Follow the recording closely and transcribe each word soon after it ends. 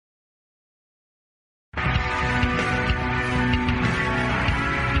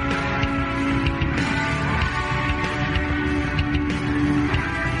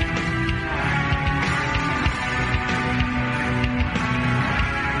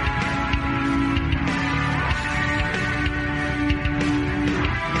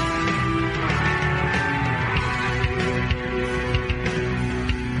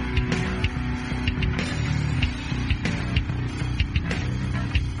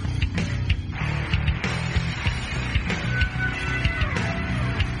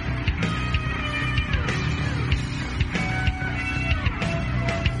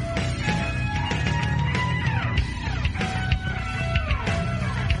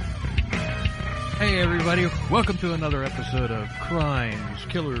Hey everybody, welcome to another episode of Crimes,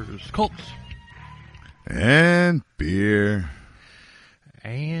 Killers, Cults, and beer.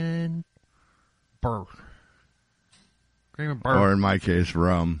 And burr. Cream and burr. Or in my case,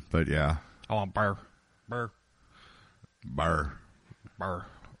 rum, but yeah. I want burr. Burr. Burr. Burr.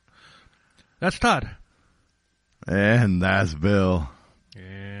 That's Todd. And that's Bill.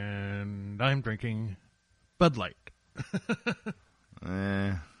 And I'm drinking Bud Light.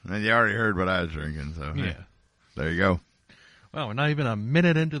 And you already heard what I was drinking, so Yeah. Hey, there you go. Well, we're not even a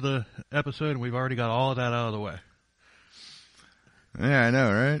minute into the episode, and we've already got all of that out of the way. Yeah, I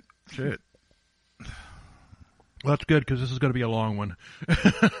know, right? Shit. Well, that's good, because this is going to be a long one.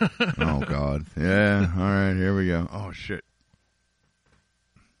 Oh, God. Yeah, all right, here we go. Oh, shit.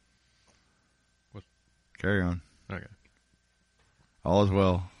 What? Carry on. Okay. All is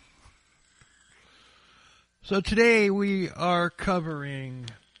well. So today we are covering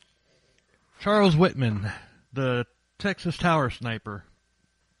Charles Whitman, the Texas Tower sniper.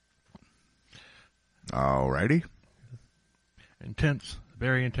 Alrighty. Intense,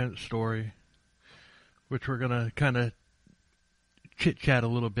 very intense story, which we're going to kind of chit-chat a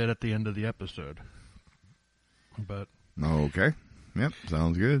little bit at the end of the episode. But Okay. Yep,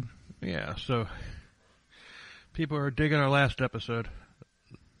 sounds good. yeah, so people are digging our last episode.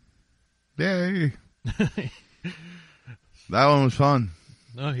 Yay. That one was fun.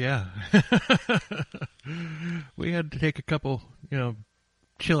 Oh, yeah. We had to take a couple,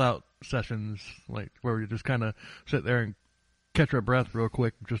 chill-out sessions, like where we just kind of sit there and catch our breath real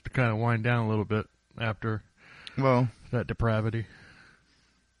quick just to kind of wind down a little bit after Well, that depravity.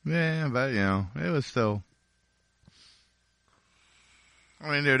 yeah, but, it was still...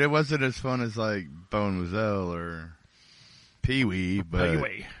 I mean, dude, it wasn't as fun as, like, Bone Mazel or Pee-wee, but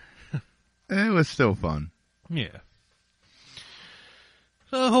Anyway. it was still fun. Yeah.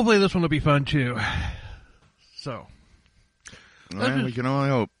 So hopefully this one will be fun too. So Well, we can only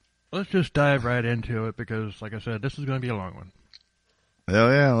hope. let's just dive right into it because, like I said, this is going to be a long one.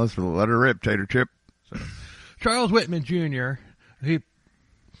 Hell yeah, let's let her rip, Tater Chip. So, Charles Whitman Jr. He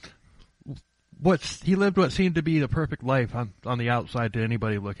lived what seemed to be the perfect life on the outside to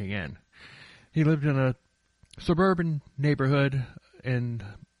anybody looking in. He lived in a suburban neighborhood in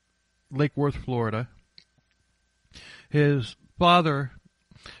Lake Worth, Florida. His father,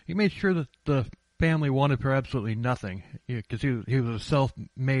 he made sure that the family wanted for absolutely nothing because he was a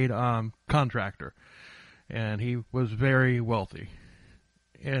self-made contractor, and he was very wealthy.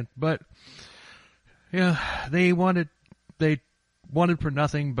 But they wanted for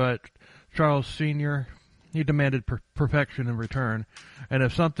nothing. But Charles Sr., he demanded perfection in return, and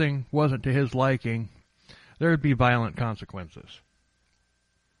if something wasn't to his liking, there would be violent consequences.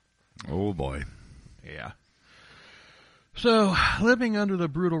 Oh boy. Yeah. So, living under the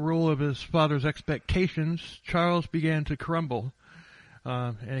brutal rule of his father's expectations, Charles began to crumble.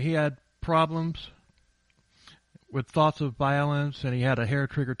 And he had problems with thoughts of violence, and he had a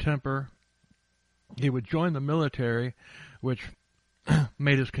hair-trigger temper. He would join the military, which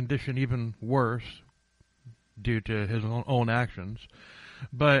made his condition even worse due to his own actions.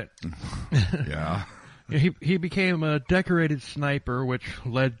 But Yeah. he became a decorated sniper, which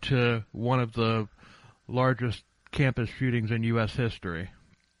led to one of the largest campus shootings in U.S. history.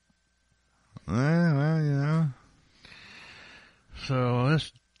 Well, So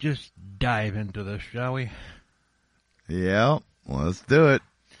let's just dive into this, shall we? Yeah, let's do it.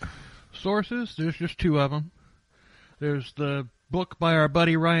 Sources, there's just two of them. There's the book by our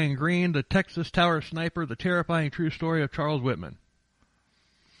buddy Ryan Green, The Texas Tower Sniper, The Terrifying True Story of Charles Whitman.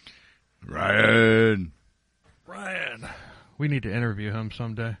 Ryan. We need to interview him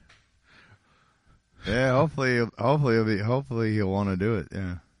someday. Yeah, hopefully he'll want to do it.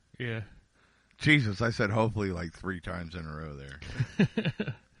 Yeah. Yeah. Jesus, I said hopefully like 3 times in a row there.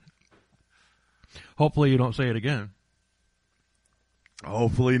 Hopefully you don't say it again.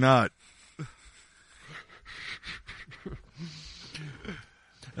 Hopefully not.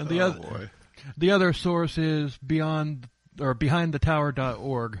 And boy. the other source is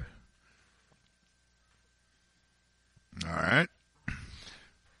behindthetower.org. All right.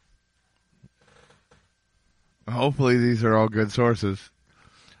 Hopefully these are all good sources.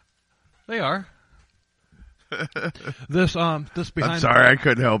 They are. This behind. I'm sorry, I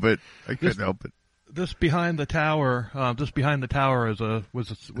couldn't help it. This behind the tower.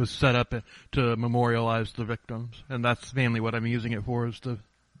 Was set up to memorialize the victims, and that's mainly what I'm using it for. Is the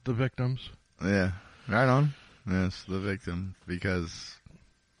victims. Yeah, right on. Yes, the victim, because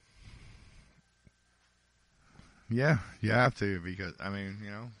yeah, you have to, because I mean,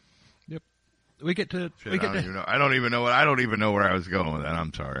 Yep. We get to. Shit, I don't even know where I was going with that.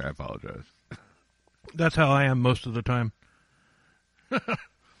 I'm sorry. I apologize. That's how I am most of the time.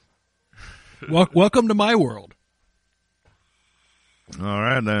 Welcome to my world. All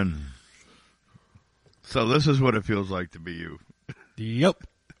right, then. So this is what it feels like to be you. Yep.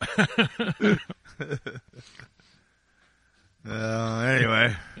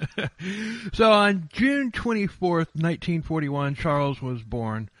 Anyway. So on June 24th, 1941, Charles was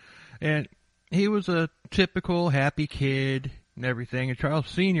born. And he was a typical happy kid and everything. And Charles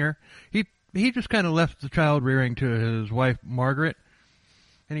Sr., he just kind of left the child rearing to his wife, Margaret.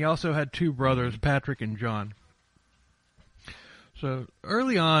 And he also had two brothers, Patrick and John. So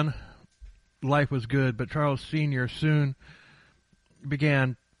early on, life was good, but Charles Sr. soon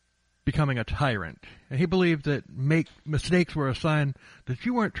began becoming a tyrant. And he believed that mistakes were a sign that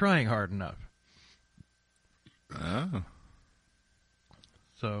you weren't trying hard enough. Oh.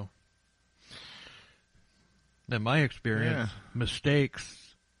 So, in my experience,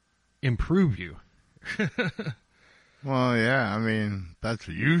 mistakes improve you. Well, yeah, I mean, that's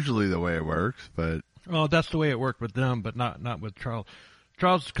usually the way it works, but... Well, that's the way it worked with them, but not with Charles.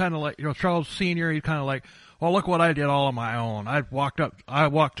 Charles is kind of like, Charles Sr., he's kind of like, well, look what I did all on my own. I walked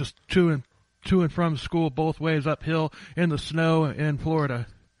just to and from school both ways uphill in the snow in Florida.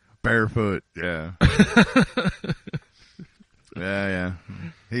 Barefoot, yeah. Yeah.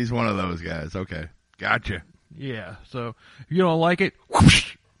 He's one of those guys. Okay. Gotcha. Yeah, so if you don't like it,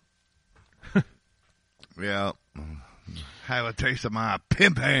 whoosh. Yeah. Have a taste of my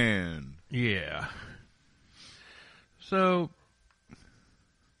pimp hand. Yeah. So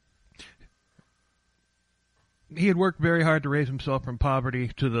he had worked very hard to raise himself from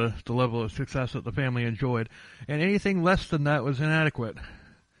poverty to the level of success that the family enjoyed, and anything less than that was inadequate.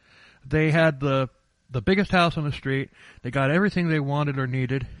 They had the biggest house on the street. They got everything they wanted or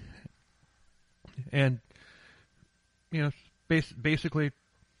needed, and basically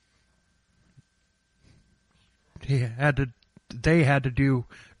they had to do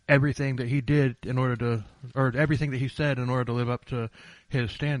everything that he did or everything that he said in order to live up to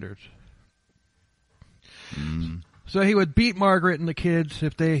his standards. So he would beat Margaret and the kids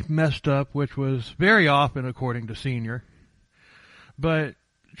if they messed up, which was very often, according to Senior. But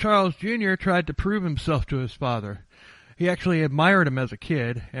Charles Jr. tried to prove himself to his father. He actually admired him as a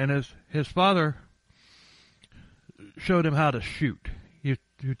kid, and his father showed him how to shoot.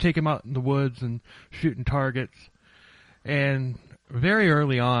 You take him out in the woods and shooting targets. And very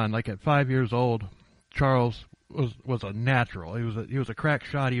early on, like at 5 years old, Charles was a natural. He was a crack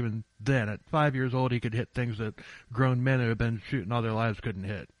shot even then. At 5 years old, he could hit things that grown men who had been shooting all their lives couldn't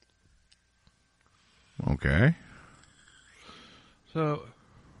hit. Okay. So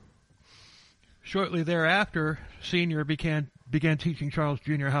shortly thereafter, Senior began teaching Charles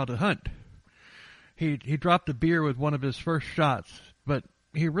Jr. how to hunt. He dropped a beer with one of his first shots, but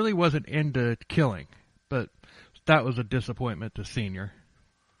he really wasn't into killing. But that was a disappointment to Senior.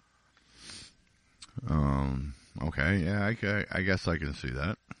 Okay, yeah, I guess I can see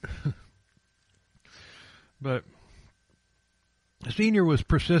that. But Senior was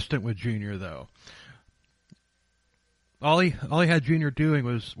persistent with Junior, though. All he had Junior doing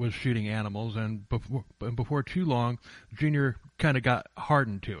was shooting animals, and before too long, Junior kind of got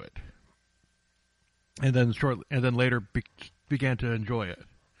hardened to it, and then later began to enjoy it.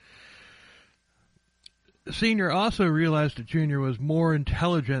 Senior also realized that Junior was more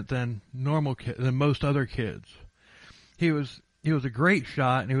intelligent than than most other kids. He was a great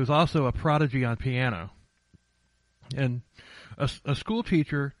shot, and he was also a prodigy on piano. And a school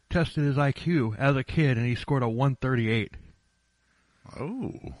teacher tested his IQ as a kid, and he scored a 138.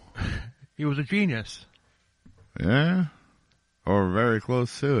 Oh. He was a genius. Yeah. Or very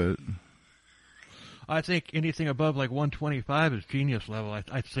close to it. I think anything above like 125 is genius level,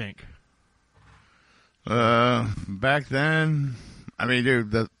 I think. Back then, I mean,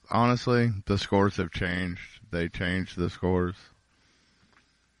 dude, honestly, the scores have changed. They changed the scores.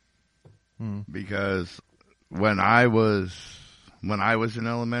 Because when I was in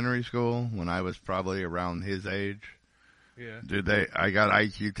elementary school, when I was probably around his age, yeah, dude, I got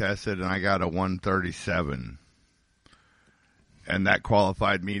IQ tested and I got a 137. And that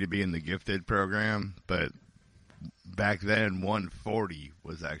qualified me to be in the gifted program, but back then 140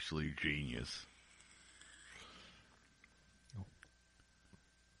 was actually genius.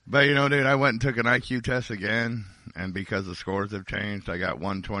 But, dude, I went and took an IQ test again, and because the scores have changed, I got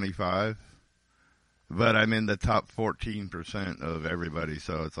 125. But I'm in the top 14% of everybody,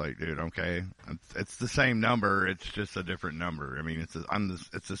 so it's like, dude, okay, it's the same number, it's just a different number. I mean,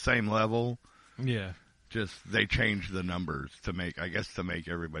 it's the same level. Yeah. Just they changed the numbers to make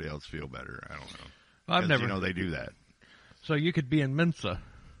everybody else feel better. I don't know. I've never. They do that. So you could be in Mensa.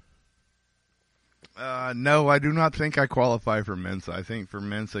 No, I do not think I qualify for Mensa. I think for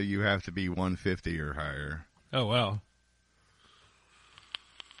Mensa you have to be 150 or higher. Oh, wow.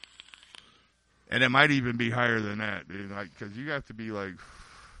 And it might even be higher than that, dude. Like, because you have to be, like,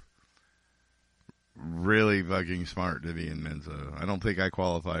 really fucking smart to be in Mensa. I don't think I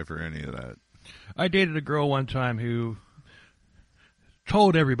qualify for any of that. I dated a girl one time who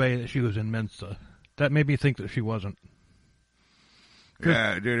told everybody that she was in Mensa. That made me think that she wasn't.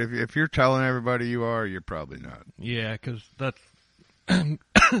 Yeah, dude, if you're telling everybody you are, you're probably not. Yeah, because that's...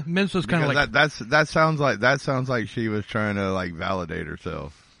 Mensa's kind of like... That sounds like she was trying to, like, validate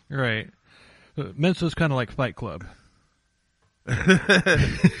herself. Right. Mensa's kind of like Fight Club.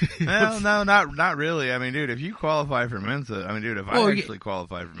 No, not really. I mean, dude, if you qualify for Mensa, I mean, dude, if I actually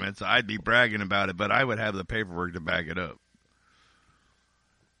qualified for Mensa, I'd be bragging about it, but I would have the paperwork to back it up.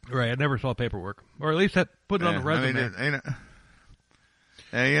 Right, I never saw paperwork. Or at least put it on the resume. I mean,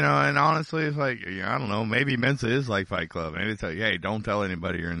 and, you know, and honestly, it's like, I don't know, maybe Mensa is like Fight Club. Maybe it's like, hey, don't tell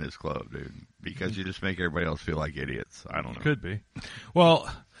anybody you're in this club, dude, because you just make everybody else feel like idiots. I don't know. Could be.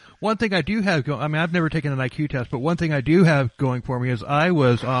 Well, one thing I do have I mean, I've never taken an IQ test, but one thing I do have going for me is I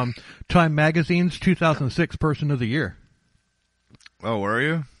was Time Magazine's 2006 Person of the Year. Oh, were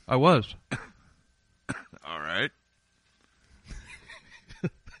you? I was. All right.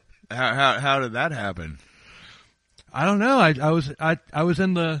 How did that happen? I don't know. I was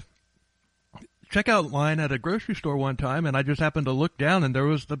in the checkout line at a grocery store one time, and I just happened to look down, and there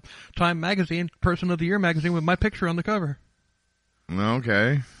was the Time Magazine Person of the Year magazine with my picture on the cover.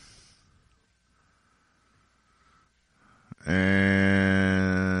 Okay.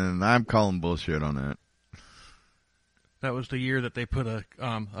 And I'm calling bullshit on that. That was the year that they put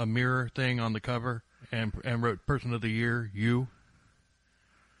a mirror thing on the cover and wrote Person of the Year, you.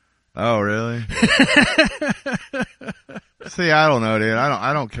 Oh, really? See, I don't know, dude.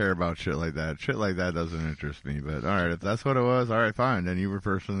 I don't care about shit like that. Shit like that doesn't interest me. But all right, if that's what it was, all right, fine. Then you were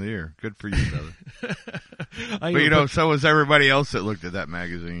Person of the Year. Good for you, brother. But you know, so was everybody else that looked at that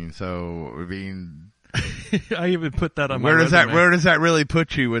magazine. So I mean, I even put that on my resume. Where does that really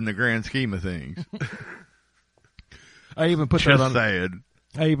put you in the grand scheme of things? I even put Just that on. saying.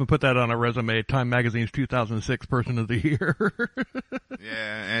 I even put that on a resume. Time Magazine's 2006 Person of the Year.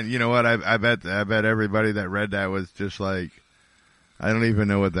 Yeah, and you know what? I bet everybody that read that was just like, I don't even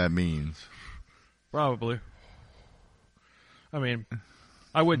know what that means. Probably. I mean,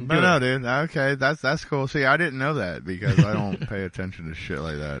 I wouldn't. No, dude. Okay, that's cool. See, I didn't know that because I don't pay attention to shit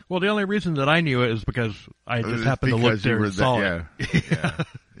like that. Well, the only reason that I knew it is because I just happened to look there and saw it.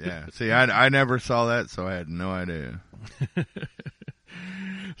 Yeah. See, I never saw that, so I had no idea.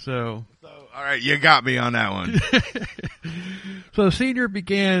 So, all right, you got me on that one. So Senior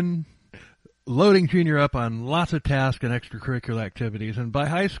began loading Junior up on lots of tasks and extracurricular activities, and by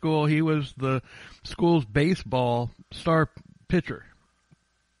high school he was the school's baseball star pitcher.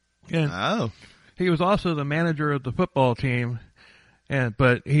 And he was also the manager of the football team,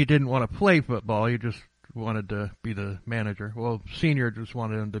 but he didn't want to play football. He just wanted to be the manager. Well, Senior just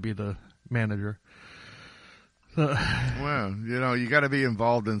wanted him to be the manager. Well, you know, you got to be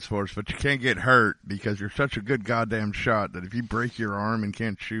involved in sports, but you can't get hurt because you're such a good goddamn shot that if you break your arm and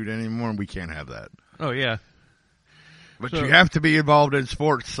can't shoot anymore, we can't have that. Oh, yeah. But you have to be involved in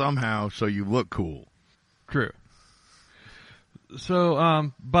sports somehow so you look cool. True.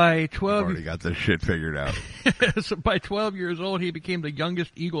 So, by 12... I've already got this shit figured out. So by 12 years old, he became the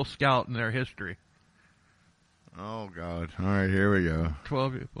youngest Eagle Scout in their history. Oh, God. All right, here we go.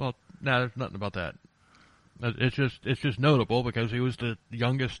 12... Well, no, there's nothing about that. It's just notable because he was the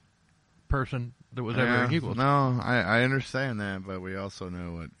youngest person that was ever in Eagles. No, I understand that, but we also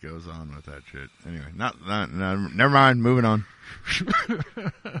know what goes on with that shit. Anyway, never mind. Moving on.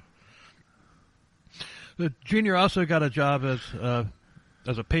 The Junior also got a job as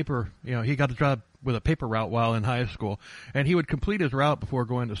a paper. You know, he got a job with a paper route while in high school, and he would complete his route before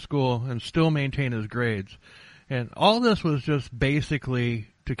going to school and still maintain his grades. And all this was just basically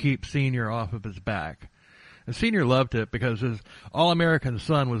to keep Senior off of his back. And Senior loved it because his all-American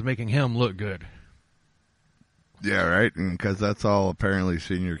son was making him look good. Yeah, right? Because that's all apparently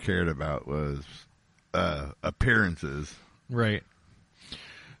Senior cared about was appearances. Right.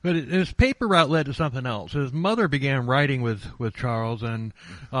 But his paper route led to something else. His mother began writing with Charles, and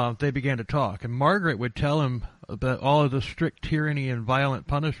they began to talk. And Margaret would tell him that all of the strict tyranny and violent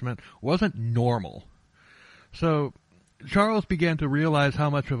punishment wasn't normal. So Charles began to realize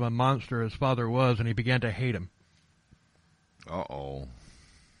how much of a monster his father was, and he began to hate him. Uh-oh.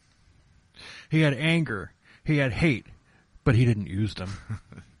 He had anger. He had hate, but he didn't use them.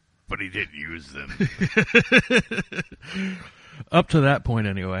 But he didn't use them. Up to that point,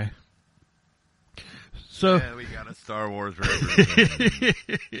 anyway. So yeah, we got a Star Wars reference.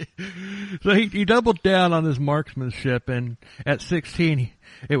 So he doubled down on his marksmanship, and at 16,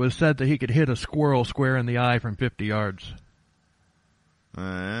 it was said that he could hit a squirrel square in the eye from 50 yards.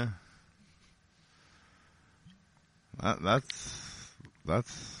 Yeah. That's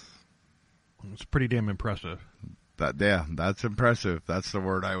It's pretty damn impressive. That's impressive. That's the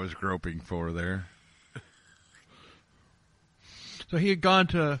word I was groping for there. So he had gone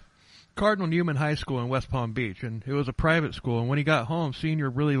to Cardinal Newman High School in West Palm Beach, and it was a private school. And when he got home, Senior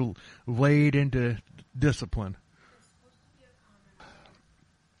really laid into discipline.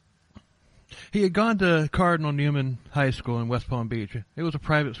 He had gone to Cardinal Newman High School in West Palm Beach. It was a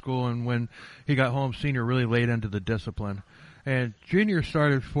private school, and when he got home, Senior really laid into the discipline. And Junior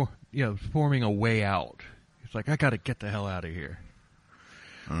started forming a way out. He's like, I got to get the hell out of here.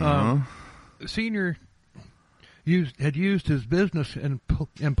 Senior had used his business and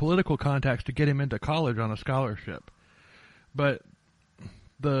political contacts to get him into college on a scholarship. But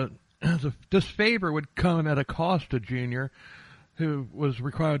this favor would come at a cost to Junior, who was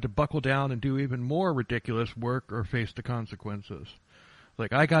required to buckle down and do even more ridiculous work or face the consequences.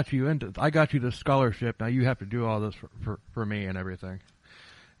 Like, I got you this scholarship, now you have to do all this for me and everything.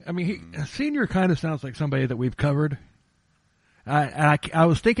 I mean, Senior kind of sounds like somebody that we've covered. I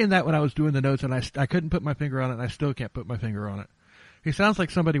was thinking that when I was doing the notes, and I couldn't put my finger on it, and I still can't put my finger on it. He sounds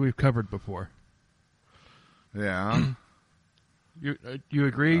like somebody we've covered before. Yeah. You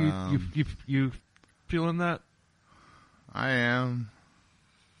agree? You feeling that? I am.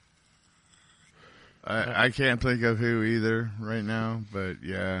 I can't think of who either right now, but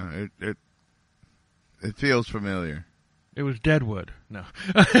yeah, it feels familiar. It was Deadwood. No.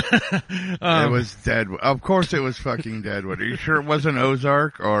 It was Deadwood. Of course it was fucking Deadwood. Are you sure it wasn't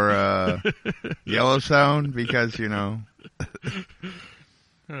Ozark or Yellowstone? Because, Oh,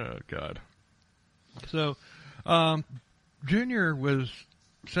 God. So, Junior was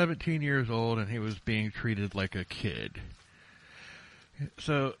 17 years old, and he was being treated like a kid.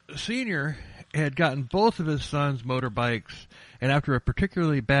 So, Senior had gotten both of his sons motorbikes, and after a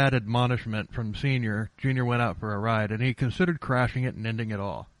particularly bad admonishment from Senior, Junior went out for a ride, and he considered crashing it and ending it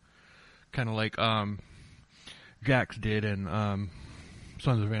all. Kind of like Jax did in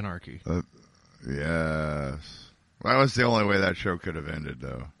Sons of Anarchy. Yes. That was the only way that show could have ended,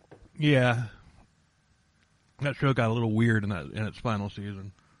 though. Yeah. That show got a little weird in its final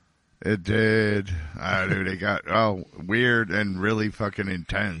season. It did. Dude, it got weird and really fucking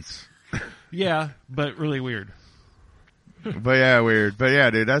intense. Yeah, but really weird. But yeah, weird. But yeah,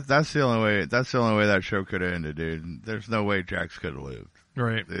 dude, that's the only way. That's the only way that show could have ended, dude. There's no way Jax could have lived,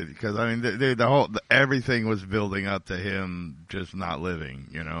 right? Because I mean, everything was building up to him just not living.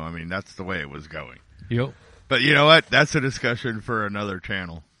 I mean, that's the way it was going. Yep. But you know what? That's a discussion for another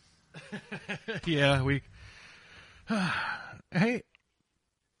channel. Yeah, we. Hey.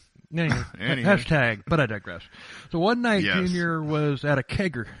 Anyway, hashtag, but I digress. So one night, yes. Junior was at a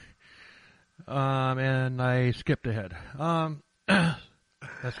kegger, and I skipped ahead. I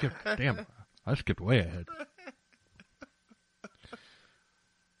skipped way ahead.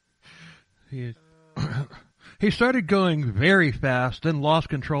 He started going very fast, then lost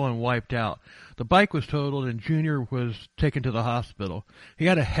control and wiped out. The bike was totaled, and Junior was taken to the hospital. He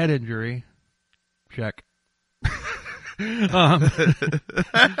had a head injury. Check. Oh,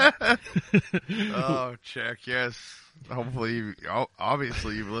 check, yes. Hopefully,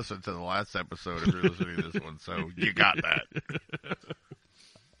 obviously you've listened to the last episode if you're listening to this one, so you got that.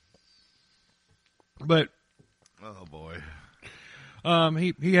 But, oh boy.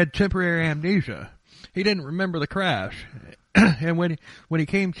 He had temporary amnesia. He didn't remember the crash. And when he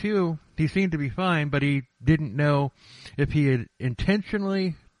came to, he seemed to be fine, but he didn't know if he had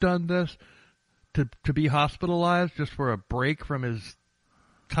intentionally done this to be hospitalized just for a break from his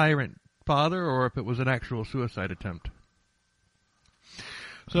tyrant father, or if it was an actual suicide attempt.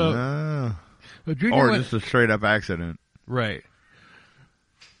 So, or just a straight up accident. Right.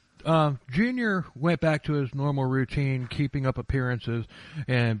 Junior went back to his normal routine, keeping up appearances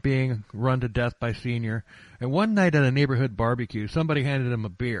and being run to death by Senior. And one night at a neighborhood barbecue, somebody handed him a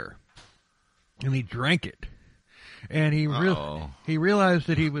beer, and he drank it. And he realized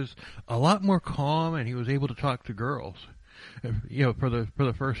that he was a lot more calm, and he was able to talk to girls, for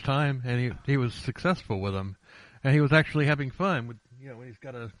the first time, and he was successful with them, and he was actually having fun with, when he's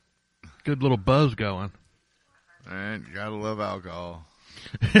got a good little buzz going. And you gotta love alcohol.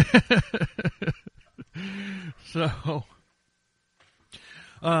 So,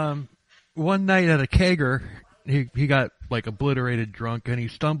 one night at a kegger, he got like obliterated drunk, and he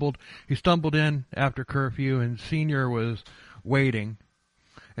stumbled in after curfew, and Senior was waiting,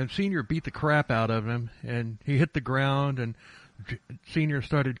 and Senior beat the crap out of him, and he hit the ground, and Senior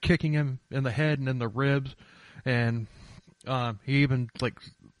started kicking him in the head and in the ribs, and he even like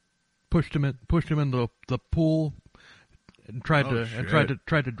pushed him in the pool and tried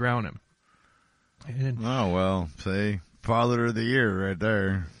to drown him. And, oh well, see, Father of the Year right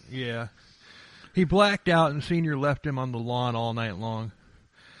there. Yeah, he blacked out, and Senior left him on the lawn all night long.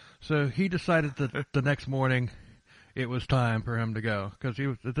 So he decided that the next morning it was time for him to go, because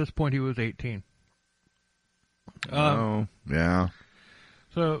at this point he was 18. Oh, yeah.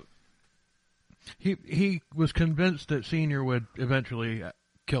 So he was convinced that Senior would eventually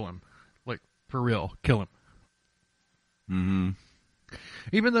kill him, like for real, kill him. Mm-hmm.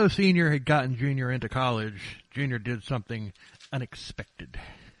 Even though Senior had gotten Junior into college, Junior did something unexpected.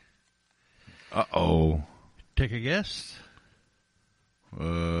 Uh-oh. Take a guess.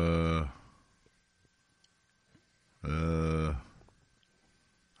 I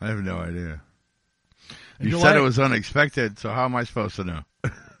have no idea. You said it was unexpected, so how am I supposed to know?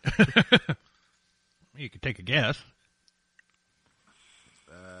 You could take a guess.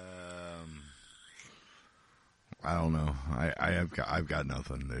 I don't know. I've got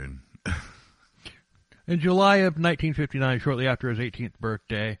nothing, dude. In July of 1959, shortly after his 18th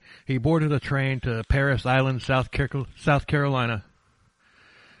birthday, he boarded a train to Paris Island, South Carolina.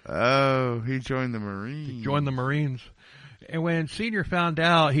 Oh, he joined the Marines. And when Senior found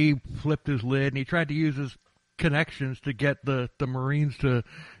out, he flipped his lid, and he tried to use his connections to get the Marines to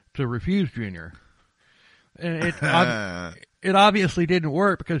refuse Junior. And it obviously didn't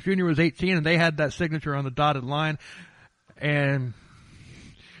work, because Junior was 18 and they had that signature on the dotted line, and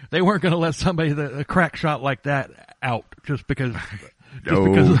they weren't going to let somebody a crack shot like that out just because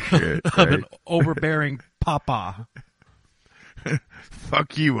of an overbearing papa.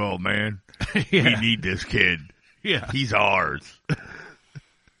 Fuck you, old man. Yeah. We need this kid. Yeah, he's ours.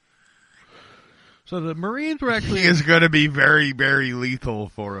 So the Marines were actually... He is going to be very, very lethal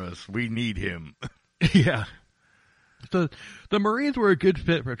for us. We need him. Yeah. So the Marines were a good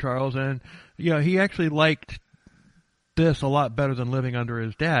fit for Charles, and he actually liked this a lot better than living under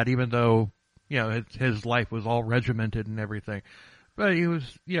his dad, even though his life was all regimented and everything. But he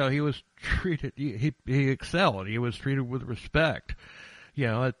was treated. He excelled. He was treated with respect.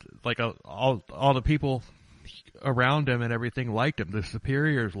 Like all the people around him and everything liked him. The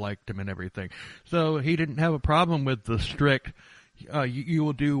superiors liked him and everything. So he didn't have a problem with the strict, you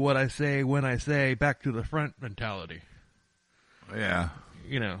will do what I say when I say, back to the front mentality. Yeah.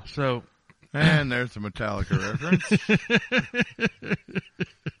 So. And there's a Metallica reference.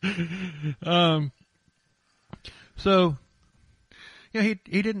 So, he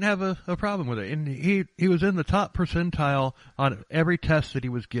didn't have a problem with it. And he was in the top percentile on every test that he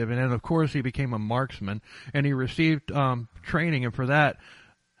was given. And of course he became a marksman, and he received, training. And for that,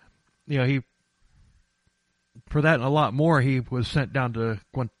 for that and a lot more, he was sent down to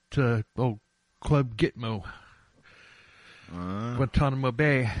Club Gitmo, Guantanamo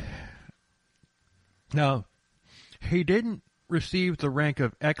Bay. Now, he didn't receive the rank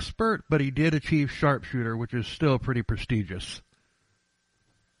of expert, but he did achieve sharpshooter, which is still pretty prestigious.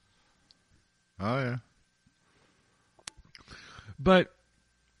 Oh, yeah. But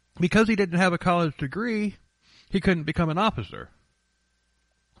because he didn't have a college degree, he couldn't become an officer.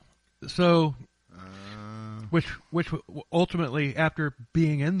 So, which ultimately, after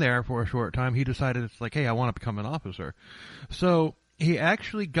being in there for a short time, he decided, it's like, hey, I want to become an officer. So he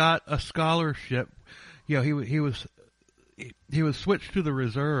actually got a scholarship. He was switched to the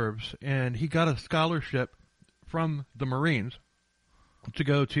reserves, and he got a scholarship from the Marines to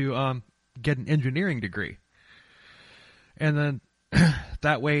go to get an engineering degree. And then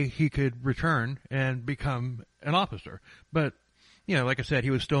that way he could return and become an officer. But, like I said, he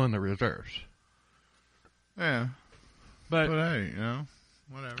was still in the reserves. Yeah. But hey,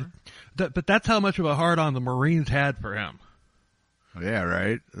 whatever. But that's how much of a hard-on the Marines had for him. Yeah,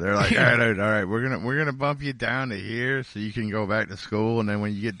 right. They're like, all right, we're gonna bump you down to here so you can go back to school, and then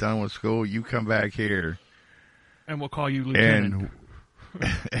when you get done with school, you come back here, and we'll call you lieutenant.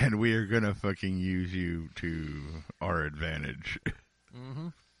 And we are gonna fucking use you to our advantage. Mm-hmm.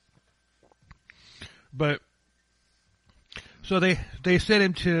 But so they sent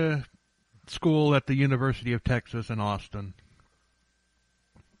him to school at the University of Texas in Austin,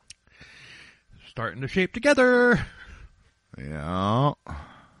 starting to shape together. Yeah.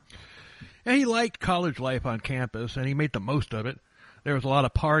 And he liked college life on campus, and he made the most of it. There was a lot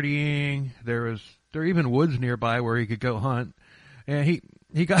of partying. There were even woods nearby where he could go hunt. And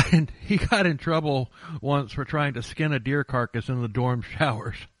he got in trouble once for trying to skin a deer carcass in the dorm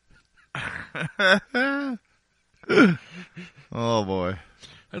showers. Oh boy.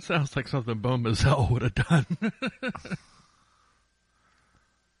 That sounds like something Bo Mazel would have done.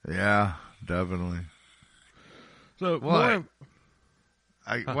 Yeah, definitely. So, what?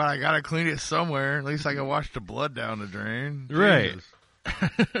 I gotta clean it somewhere. At least I can wash the blood down the drain. Right.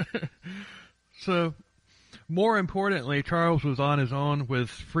 So, more importantly, Charles was on his own with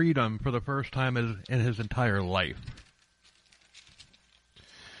freedom for the first time in his entire life.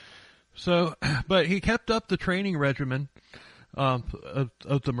 So, but he kept up the training regimen of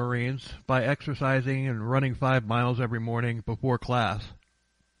the Marines by exercising and running 5 miles every morning before class.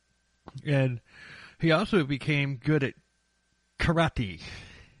 And he also became good at karate.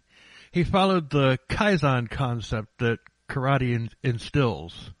 He followed the Kaizen concept that karate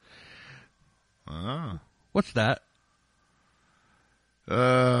instills. Ah. What's that?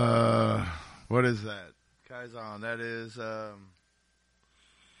 What is that? Kaizen. That is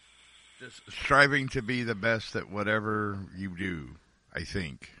just striving to be the best at whatever you do, I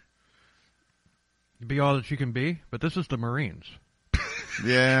think. Be all that you can be, but this is the Marines.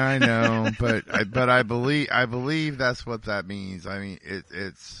 Yeah, I know, but I believe that's what that means. I mean,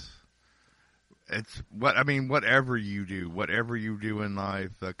 it's whatever you do in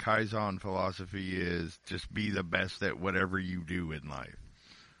life, the Kaizen philosophy is just be the best at whatever you do in life.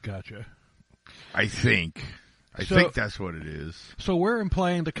 Gotcha. I think that's what it is. So we're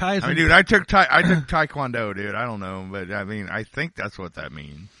implying the Kaizen. I mean, dude, I took Taekwondo, dude. I don't know, but I mean, I think that's what that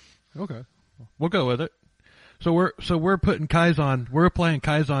means. Okay, we'll go with it. So we're putting Kaizen. We're applying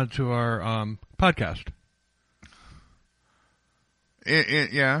Kaizen to our podcast.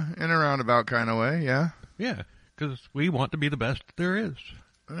 Yeah, in a roundabout kind of way. Yeah. Yeah, because we want to be the best there is.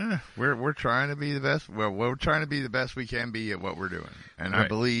 We're trying to be the best. Well, we're trying to be the best we can be at what we're doing, and right. I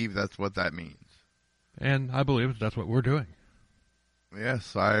believe that's what that means. And I believe that's what we're doing.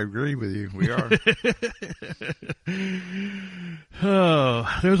 Yes, I agree with you. We are.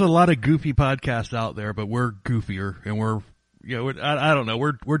 Oh, there's a lot of goofy podcasts out there, but we're goofier, and I don't know,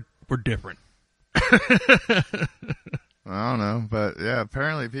 we're different. I don't know, but yeah,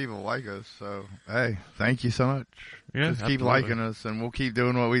 apparently people like us. So hey, thank you so much. Yeah, just keep liking us, and we'll keep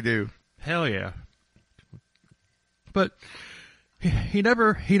doing what we do. Hell yeah! But he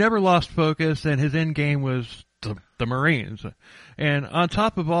never lost focus, and his end game was the Marines. And on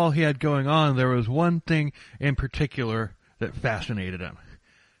top of all he had going on, there was one thing in particular that fascinated him.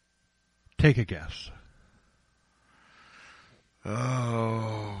 Take a guess.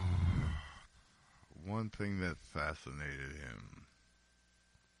 Oh, one thing that fascinated him.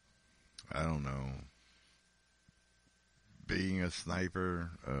 I don't know. Being a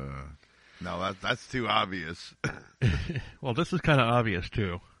sniper. No, that's too obvious. Well, this is kind of obvious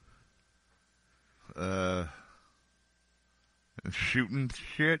too. Shooting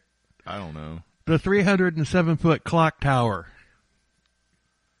shit? I don't know. The 307-foot clock tower.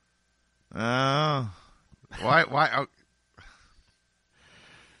 Why? Oh.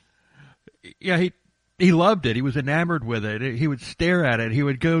 Yeah, he loved it. He was enamored with it. He would stare at it. He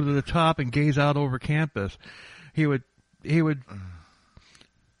would go to the top and gaze out over campus. He would joke.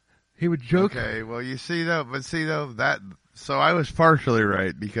 Okay, well, so I was partially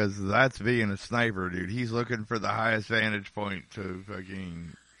right, because that's being a sniper, dude. He's looking for the highest vantage point to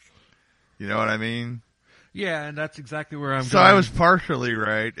fucking, you know what I mean? Yeah, and that's exactly where I'm going. So I was partially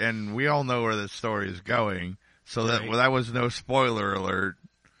right, and we all know where this story is going. So right. That was no spoiler alert.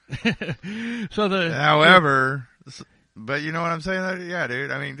 However, but you know what I'm saying? Yeah,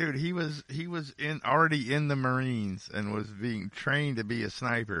 dude. I mean, dude, he was already in the Marines and was being trained to be a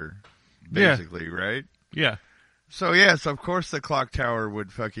sniper, basically, right? Yeah. So yes, of course the clock tower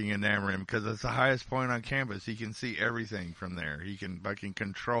would fucking enamor him, because it's the highest point on campus. He can see everything from there. He can fucking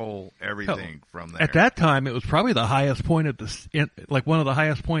control everything from there. At that time, it was probably the highest point one of the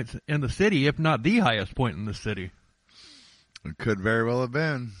highest points in the city, if not the highest point in the city. It could very well have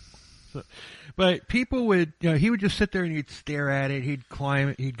been. So, but people would, he would just sit there and he'd stare at it. He'd climb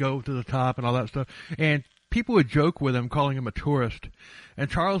it. He'd go to the top and all that stuff. And people would joke with him, calling him a tourist. And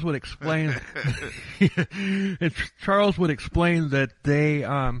Charles would explain, that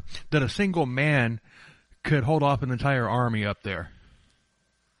that a single man could hold off an entire army up there.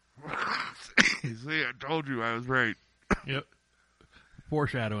 See, I told you I was right. Yep.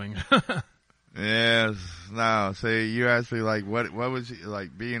 Foreshadowing. Yes. No. See, you asked me like, what was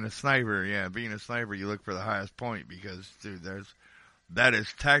like being a sniper? Yeah, being a sniper, you look for the highest point, because, dude, that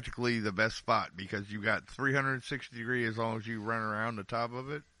is tactically the best spot, because you got 360 degrees as long as you run around the top of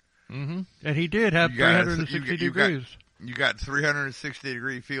it. Mm-hmm. And he did have 360 degrees. You got 360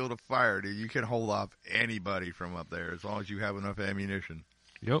 degree field of fire, dude. You can hold off anybody from up there as long as you have enough ammunition.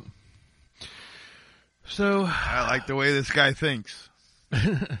 Yep. So I like the way this guy thinks.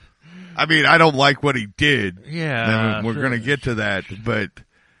 I mean, I don't like what he did. Yeah. And we're going to get to that, but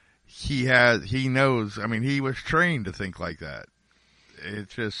he knows, I mean, he was trained to think like that.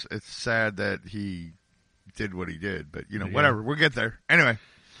 It's sad that he did what he did, but whatever, we'll get there. Anyway.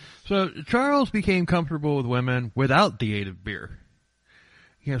 So Charles became comfortable with women without the aid of beer.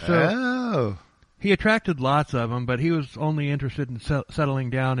 He attracted lots of them, but he was only interested in settling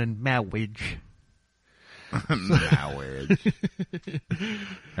down in marriage. Marriage.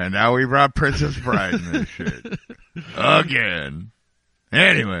 And now we brought Princess Bride in this shit. Again.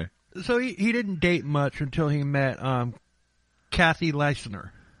 Anyway. So he didn't date much until he met Kathy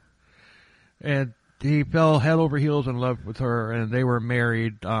Leisner. And he fell head over heels in love with her, and they were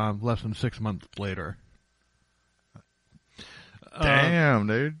married less than 6 months later. Damn,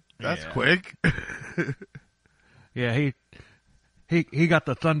 dude. That's quick. Yeah, he got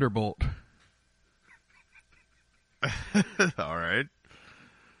the thunderbolt. All right.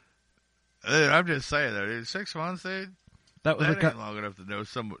 Dude, I'm just saying that, dude. 6 months, dude. That ain't long enough to know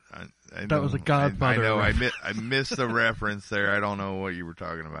some. That was a Godfather. I know. I missed the reference there. I don't know what you were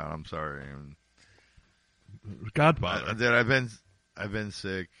talking about. I'm sorry. Godfather. Dude, I've been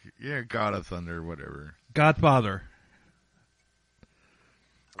sick. Yeah, God of Thunder, whatever. Godfather.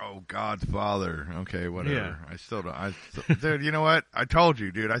 Oh, Godfather. Okay, whatever. Yeah. I still don't. Dude, you know what? I told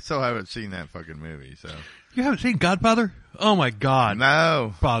you, dude. I still haven't seen that fucking movie. So you haven't seen Godfather? Oh my God.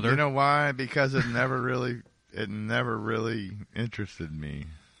 No. Father. You know why? Because it never really interested me.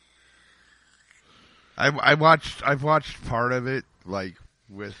 I've watched part of it like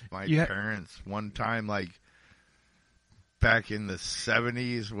with my parents one time, like back in the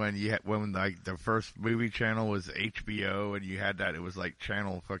 70s when like the first movie channel was HBO, and you had that. It was like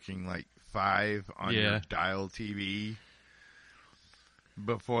channel fucking like 5 on your dial TV.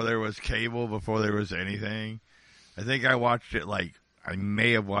 Before there was cable, before there was anything. I think I watched it I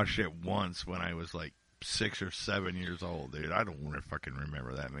may have watched it once when I was like 6 or 7 years old, dude. I don't fucking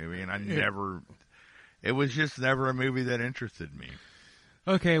remember that movie, and it was just never a movie that interested me.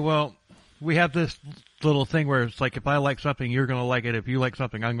 Okay, well, we have this little thing where it's like, if I like something, you're going to like it. If you like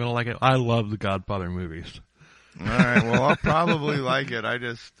something, I'm going to like it. I love the Godfather movies. All right, well, I'll probably like it. I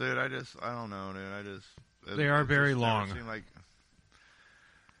don't know, dude. They are very long.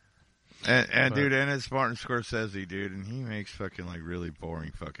 Dude, and it's Martin Scorsese, dude, and he makes fucking like really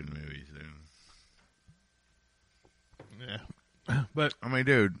boring fucking movies, dude. Yeah. But I mean,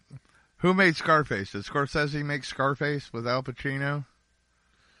 dude, who made Scarface? Did Scorsese make Scarface with Al Pacino?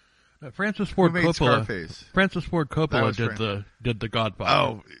 Francis Ford Coppola. Scarface? Francis Ford Coppola did the Godfather.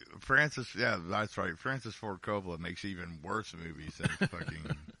 Oh, yeah, that's right. Francis Ford Coppola makes even worse movies than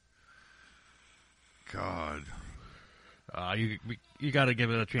fucking God. You got to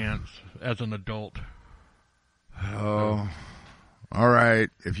give it a chance as an adult. Oh, all right.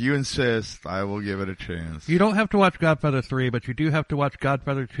 If you insist, I will give it a chance. You don't have to watch Godfather 3, but you do have to watch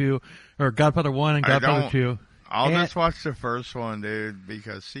Godfather 2, or Godfather 1 and Godfather 2. I'll just watch the first one, dude,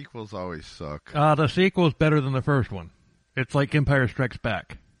 because sequels always suck. The sequel's better than the first one. It's like Empire Strikes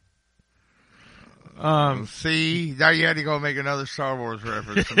Back. See, now you had to go make another Star Wars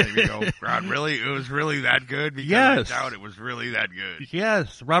reference to make me go, God, really? It was really that good? Because yes. I doubt it was really that good.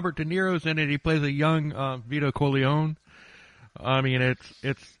 Yes. Robert De Niro's in it. He plays a young Vito Corleone. I mean, it's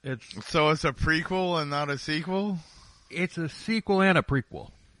So it's a prequel and not a sequel? It's a sequel and a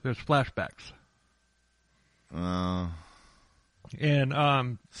prequel. There's flashbacks. And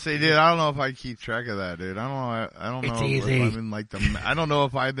see, dude, I don't know if I keep track of that, dude. I don't know. It's easy. If I'm in I don't know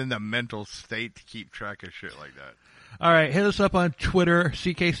if I'm in the mental state to keep track of shit like that. All right, hit us up on Twitter,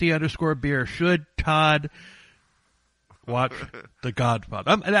 CKC_beer. Should Todd watch The Godfather?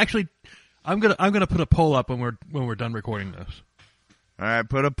 I'm gonna put a poll up when we're done recording this. All right,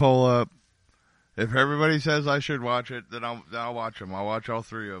 put a poll up. If everybody says I should watch it, then I'll watch them. I'll watch all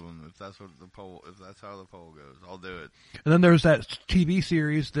 3 of them. If that's how the poll goes, I'll do it. And then there's that TV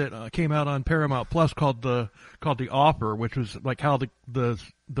series that came out on Paramount Plus called The Offer, which was like how the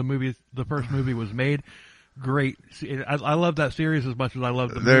first movie was made. Great. I love that series as much as I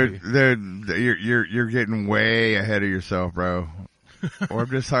love the movie. You're getting way ahead of yourself, bro. Or I'm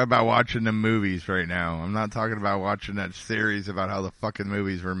just talking about watching the movies right now. I'm not talking about watching that series about how the fucking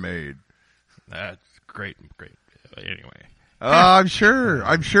movies were made. That's great. Anyway. Oh, I'm sure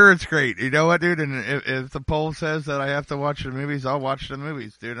it's great. You know what, dude? And if the poll says that I have to watch the movies, I'll watch the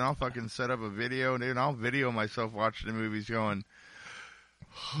movies, dude. And I'll fucking set up a video, dude. And I'll video myself watching the movies going,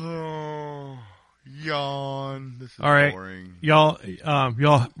 oh, yawn. This is all right. boring. Y'all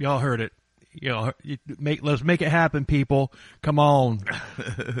heard it. Let's make it happen, people. Come on.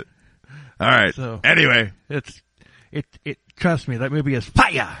 All right. So anyway, Trust me, that movie is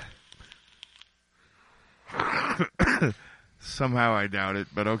fire. Somehow I doubt it,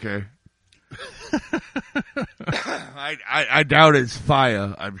 but okay. I doubt it's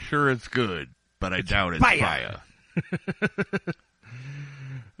fire. I'm sure it's good, but I doubt it's fire.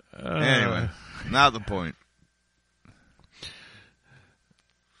 Anyway, not the point.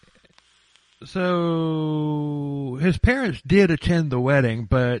 So his parents did attend the wedding,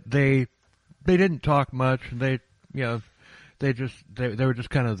 but they didn't talk much. They were just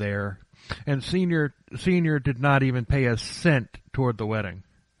kind of there. And senior did not even pay a cent toward the wedding.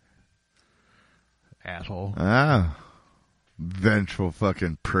 Asshole. Ah, vengeful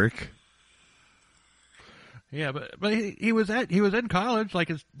fucking prick. Yeah, but he was in college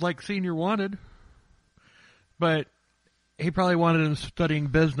like senior wanted, but he probably wanted him studying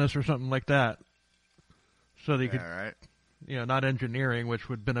business or something like that, so that he could, right. Not engineering, which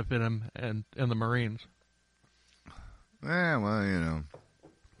would benefit him in the Marines. Yeah, well,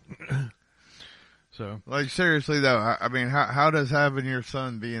 So, like, seriously though, I mean, how does having your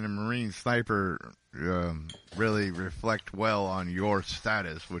son being a Marine sniper really reflect well on your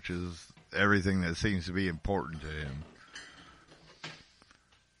status, which is everything that seems to be important to him?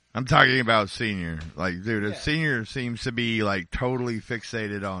 I'm talking about senior. Like, dude, a senior seems to be, like, totally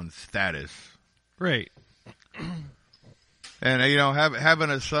fixated on status. Right. And, having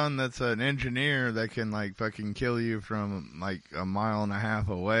a son that's an engineer that can, like, fucking kill you from, like, a mile and a half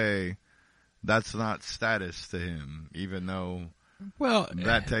away, that's not status to him, even though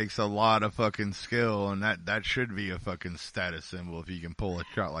that takes a lot of fucking skill, and that should be a fucking status symbol if you can pull a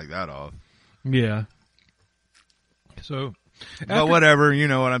shot like that off. Yeah. So, but whatever, you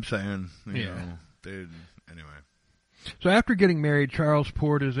know what I'm saying. You know, dude, anyway. So after getting married, Charles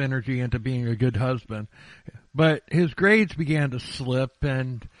poured his energy into being a good husband, but his grades began to slip,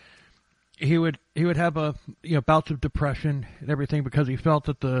 and he would have bouts of depression and everything because he felt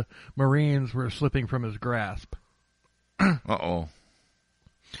that the Marines were slipping from his grasp. Uh-oh.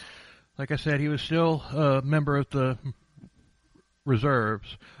 Like I said, he was still a member of the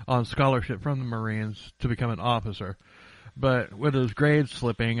reserves on scholarship from the Marines to become an officer. But with his grades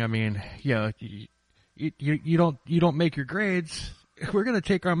slipping, I mean, you don't make your grades, we're going to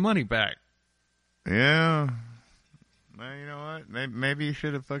take our money back. Yeah. Well, you know what? Maybe you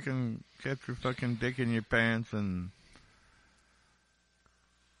should have fucking kept your fucking dick in your pants and...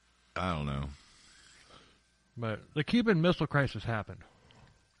 I don't know. But the Cuban Missile Crisis happened.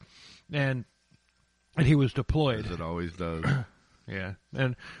 And he was deployed. As it always does. Yeah.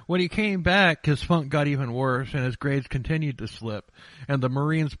 And when he came back, his funk got even worse, and his grades continued to slip. And the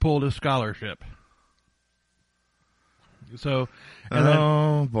Marines pulled his scholarship. So...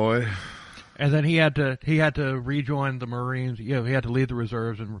 boy. And then he had to rejoin the Marines. He had to leave the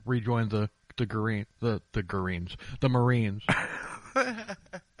reserves and rejoin the Marines.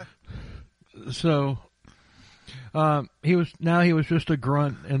 So he was just a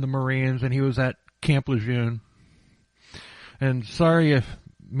grunt in the Marines, and he was at Camp Lejeune. And sorry if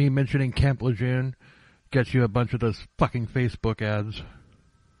me mentioning Camp Lejeune gets you a bunch of those fucking Facebook ads.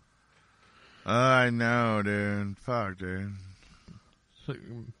 I know, dude. Fuck, dude. So,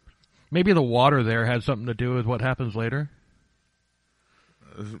 maybe the water there had something to do with what happens later?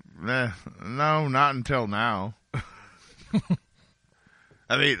 No, not until now.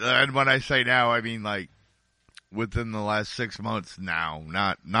 I mean, and when I say now, I mean like within the last 6 months now,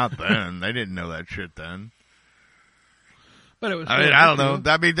 not then. They didn't know that shit then. But it was. I don't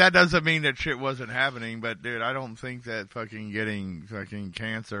know. I mean, that doesn't mean that shit wasn't happening, but dude, I don't think that fucking getting fucking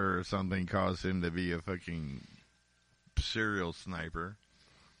cancer or something caused him to be a fucking serial sniper.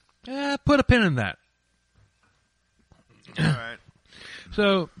 Put a pin in that. All right.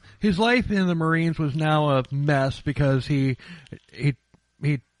 So his life in the Marines was now a mess because he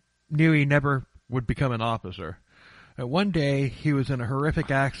knew he never would become an officer. One day he was in a horrific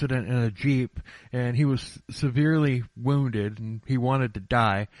accident in a Jeep, and he was severely wounded, and he wanted to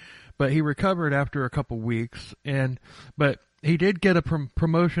die, but he recovered after a couple weeks. But he did get a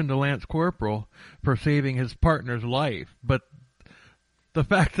promotion to Lance Corporal for saving his partner's life. But the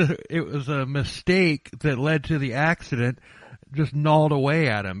fact that it was a mistake that led to the accident just gnawed away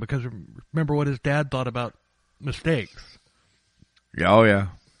at him, because remember what his dad thought about mistakes. Yeah, oh yeah.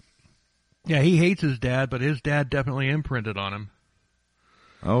 Yeah, he hates his dad, but his dad definitely imprinted on him.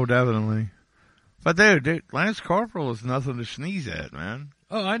 Oh, definitely. But dude, Lance Corporal is nothing to sneeze at, man.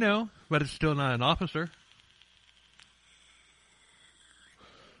 Oh, I know, but it's still not an officer.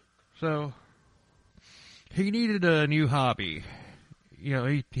 So, he needed a new hobby. He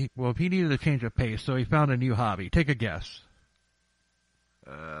needed a change of pace, so he found a new hobby. Take a guess.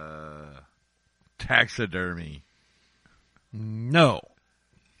 Taxidermy. No.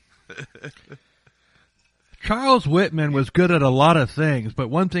 Charles Whitman was good at a lot of things, but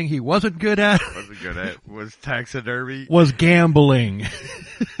one thing he wasn't good at was taxidermy. Was gambling.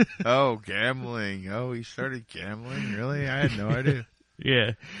 Oh, gambling. Oh, he started gambling? Really? I had no idea.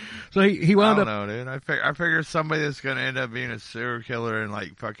 Yeah. So he wound up... I don't know, dude. I figure somebody that's going to end up being a serial killer and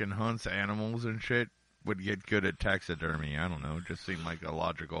like fucking hunts animals and shit would get good at taxidermy. I don't know. It just seemed like a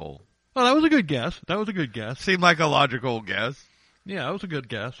logical... Oh, that was a good guess. Seemed like a logical guess. Yeah, that was a good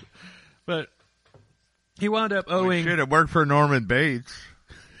guess. But he wound up owing... Shit, it worked for Norman Bates.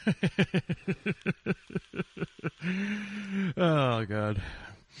 Oh, God.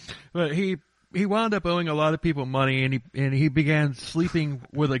 But he wound up owing a lot of people money, and he began sleeping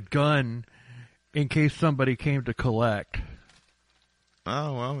with a gun in case somebody came to collect.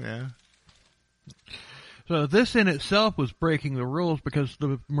 Oh, well, yeah. So this in itself was breaking the rules because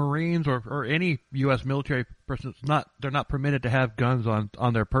the Marines or any U.S. military person, they're not permitted to have guns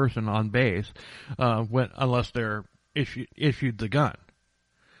on their person on base unless they're issued the gun.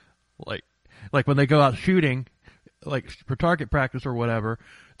 Like when they go out shooting, like for target practice or whatever,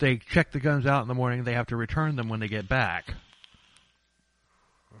 they check the guns out in the morning. They have to return them when they get back.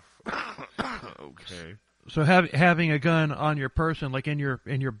 Okay. So having a gun on your person, like in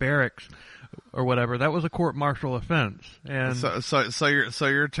your barracks or whatever, that was a court-martial offense. And so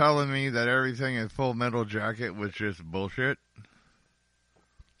you're telling me that everything in Full Metal Jacket was just bullshit?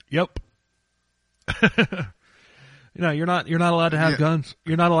 Yep. You're not allowed to have guns.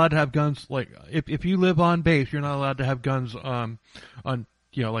 You're not allowed to have guns. Like if you live on base, you're not allowed to have guns on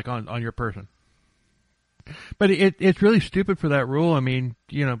your person. But it's really stupid for that rule. I mean,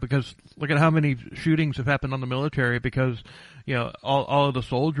 because look at how many shootings have happened on the military because, all of the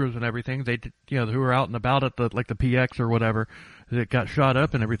soldiers and everything, they, who were out and about at the PX or whatever, that got shot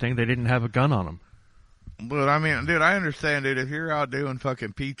up and everything, they didn't have a gun on them. But I mean, dude, I understand, dude, if you're out doing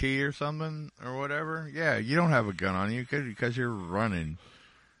fucking PT or something or whatever, yeah, you don't have a gun on you because you're running.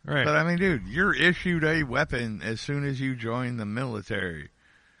 Right. But I mean, dude, you're issued a weapon as soon as you join the military.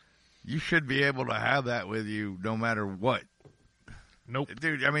 You should be able to have that with you no matter what. Nope.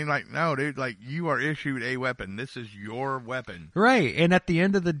 Dude, I mean, no, dude, you are issued a weapon. This is your weapon. Right. And at the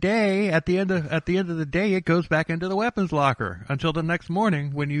end of the day, it goes back into the weapons locker until the next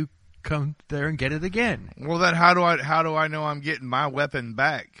morning when you come there and get it again. Well, then how do I know I'm getting my weapon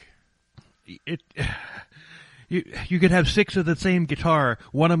back? You could have 6 of the same guitar.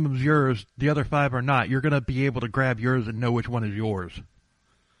 One of them's yours. The other 5 are not. You're going to be able to grab yours and know which one is yours.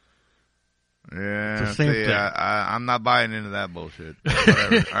 Yeah, it's the same thing. I'm not buying into that bullshit.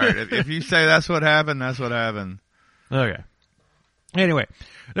 Whatever. All right, if you say that's what happened, that's what happened. Okay. Anyway,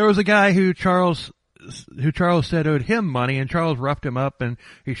 there was a guy who Charles said owed him money, and Charles roughed him up, and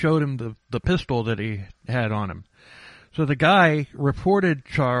he showed him the pistol that he had on him. So the guy reported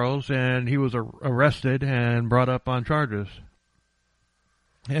Charles, and he was arrested and brought up on charges.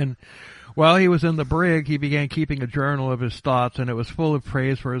 And while he was in the brig, he began keeping a journal of his thoughts, and it was full of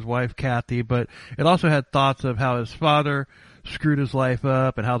praise for his wife, Kathy, but it also had thoughts of how his father screwed his life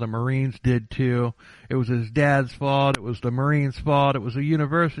up and how the Marines did too. It was his dad's fault. It was the Marines' fault. It was the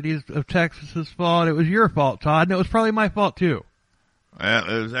University of Texas's fault. It was your fault, Todd, and it was probably my fault too. Well,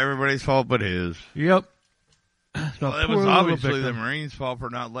 it was everybody's fault but his. Yep. Well, it was obviously the Marines' fault for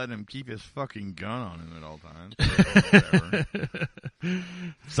not letting him keep his fucking gun on him at all times. Whatever.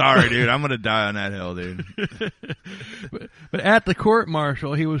 Sorry, dude. I'm going to die on that hill, dude. But at the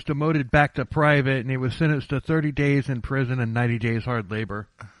court-martial, he was demoted back to private, and he was sentenced to 30 days in prison and 90 days hard labor.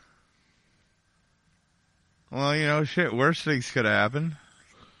 Well, shit, worse things could have happened.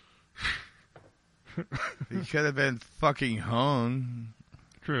 He could have been fucking hung.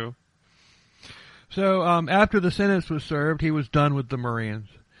 True. So after the sentence was served, he was done with the Marines,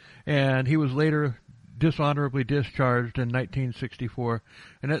 and he was later dishonorably discharged in 1964.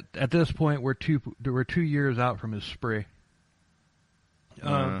 And at this point, we're 2 years out from his spree.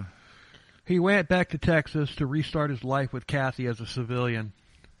 He went back to Texas to restart his life with Kathy as a civilian.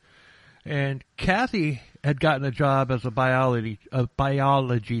 And Kathy had gotten a job as a biology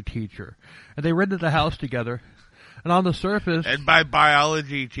teacher, and they rented a house together. And on the surface... And by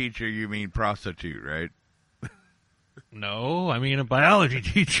biology teacher, you mean prostitute, right? No, I mean a biology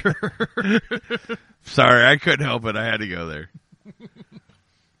teacher. Sorry, I couldn't help it. I had to go there.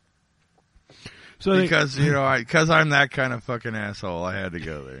 Because I'm that kind of fucking asshole, I had to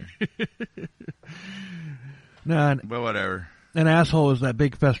go there. But whatever. An asshole is that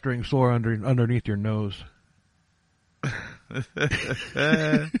big festering sore underneath your nose.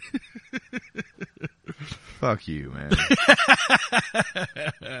 Fuck you, man.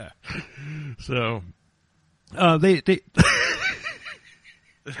 So, They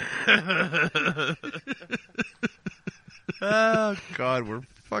Oh, God, we're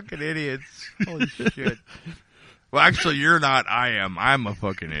fucking idiots. Holy shit. Well, actually, you're not. I am. I'm a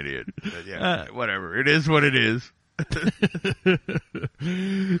fucking idiot. But yeah, whatever. It is what it is.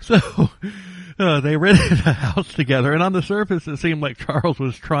 So, they rented a house together, and on the surface it seemed like Charles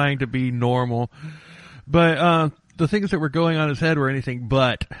was trying to be normal. But the things that were going on in his head were anything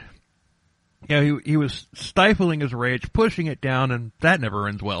but. You know, he was stifling his rage, pushing it down, and that never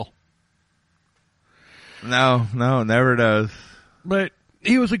ends well. No, it never does. But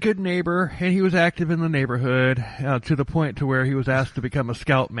he was a good neighbor, and he was active in the neighborhood to the point to where he was asked to become a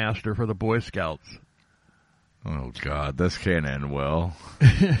scoutmaster for the Boy Scouts. Oh, God, this can't end well.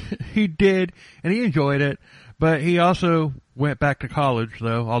 He did, and he enjoyed it, but he also went back to college,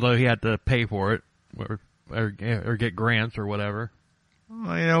 though, although he had to pay for it or get grants or whatever.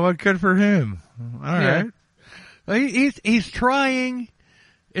 Well, you know what? Good for him. All right. He's trying.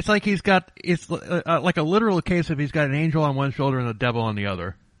 It's like it's like a literal case of he's got an angel on one shoulder and the devil on the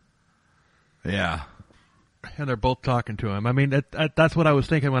other. Yeah. And they're both talking to him. I mean, that's what I was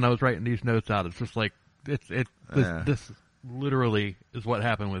thinking when I was writing these notes out. It's just like, this literally is what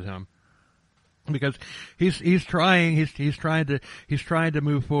happened with him. Because he's trying to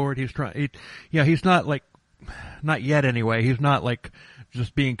move forward. He's not like, not yet anyway. He's not like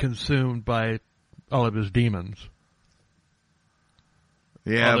just being consumed by all of his demons.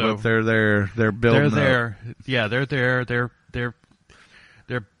 Yeah, although, but they're there. They're building. They're there. Yeah, they're there.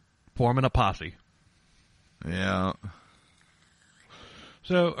 They're forming a posse. Yeah.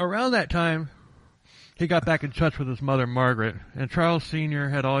 So around that time, he got back in touch with his mother, Margaret, and Charles Sr.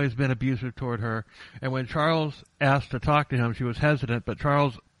 had always been abusive toward her. And when Charles asked to talk to him, she was hesitant, but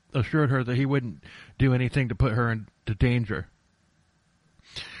Charles assured her that he wouldn't do anything to put her into danger.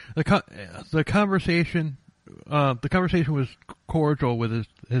 The conversation was cordial with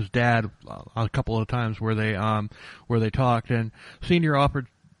his dad a couple of times where they talked, and Senior offered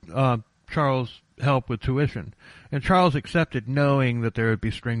Charles help with tuition, and Charles accepted, knowing that there would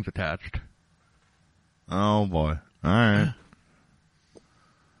be strings attached. Oh boy! All right.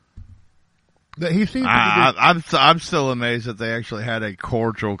 But he seemed. I'm still amazed that they actually had a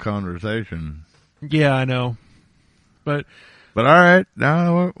cordial conversation. Yeah, I know, but all right,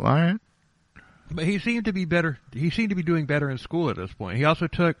 no, all right. But he seemed to be better. He seemed to be doing better in school at this point. He also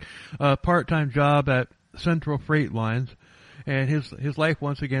took a part-time job at Central Freight Lines, and his life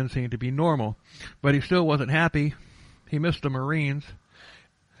once again seemed to be normal. But he still wasn't happy. He missed the Marines,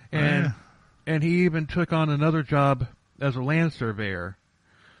 and he even took on another job as a land surveyor.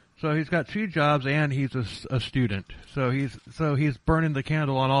 So he's got two jobs, and he's a student. So he's burning the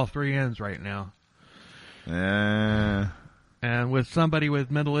candle on all three ends right now. And with somebody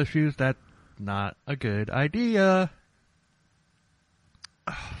with mental issues, that's not a good idea.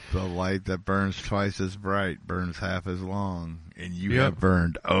 The light that burns twice as bright burns half as long, and you have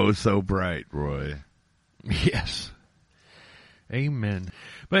burned oh so bright, Roy. Yes. Amen.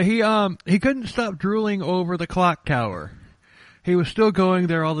 But he couldn't stop drooling over the clock tower. He was still going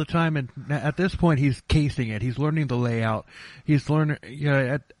there all the time, and at this point he's casing it. He's learning the layout. He's learning,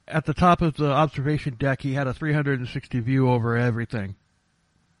 at the top of the observation deck, he had a 360 view over everything.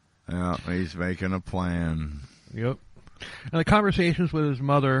 Yeah, he's making a plan. Yep. In the conversations with his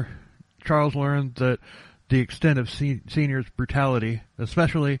mother, Charles learned that the extent of Senior's brutality,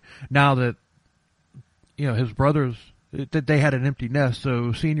 especially now that, his brothers, they had an empty nest,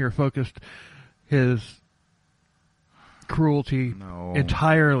 so Senior focused his cruelty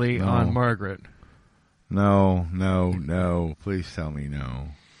entirely on Margaret. No. Please tell me no.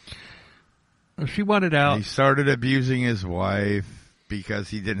 She wanted out. He started abusing his wife because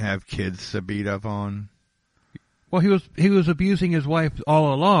he didn't have kids to beat up on. Well, he was abusing his wife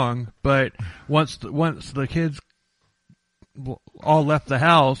all along, but once the kids all left the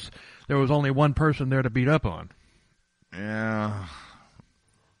house, there was only one person there to beat up on. Yeah,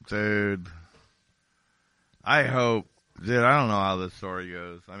 dude. I don't know how this story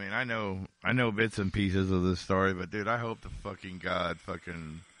goes. I mean, I know bits and pieces of this story, but dude, I hope to fucking God,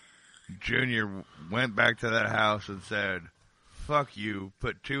 Junior went back to that house and said, "Fuck you,"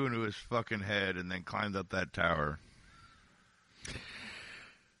 put two into his fucking head, and then climbed up that tower.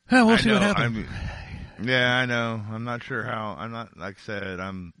 Yeah, we'll see what happens. Yeah, I know. I'm not sure how. I'm not, like I said,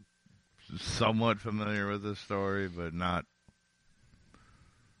 I'm somewhat familiar with this story, but not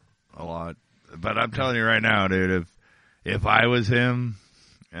a lot. But I'm telling you right now, dude, if I was him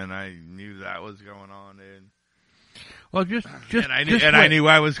and I knew that was going on, dude. Well, I knew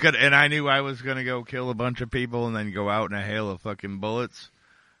I was gonna go kill a bunch of people and then go out in a hail of fucking bullets.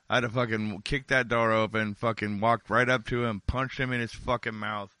 I'd have fucking kicked that door open, fucking walked right up to him, punched him in his fucking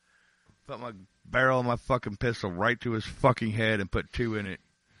mouth, put my barrel of my fucking pistol right to his fucking head and put 2 in it.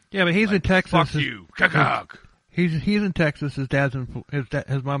 Yeah, but he's in Texas. Fuck you. He's in Texas. His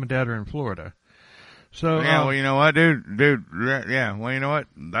his mom and dad are in Florida. So yeah, well, you know what, dude. Yeah, well, you know what?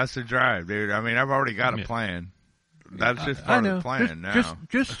 That's the drive, dude. I mean, I've already got a plan. That's just part of the plan now.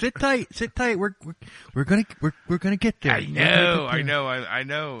 Just sit tight. We're gonna get there. I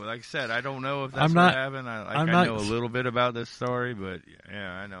know. Like I said, I don't know if that's what happened. I know a little bit about this story, but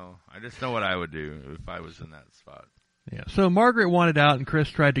yeah, I know. I just know what I would do if I was in that spot. Yeah. So Margaret wanted out, and Chris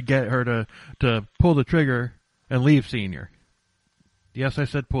tried to get her to pull the trigger and leave Senior. Yes, I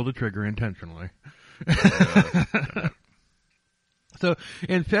said pull the trigger intentionally. So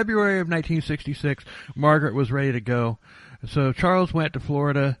in February of 1966, Margaret was ready to go. So Charles went to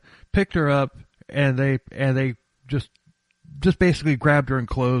Florida, picked her up, and they just basically grabbed her and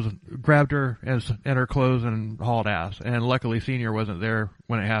her clothes and hauled ass. And luckily, Senior wasn't there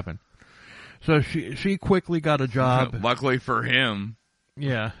when it happened. So she quickly got a job. Luckily for him.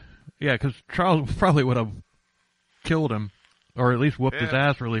 Yeah, because Charles probably would have killed him, or at least whooped his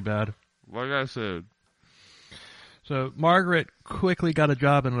ass really bad. Like I said. So Margaret quickly got a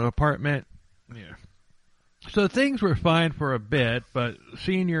job in an apartment. Yeah. So things were fine for a bit, but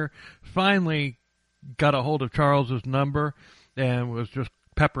Senior finally got a hold of Charles's number and was just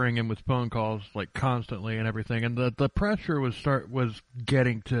peppering him with phone calls like constantly and everything. And the pressure was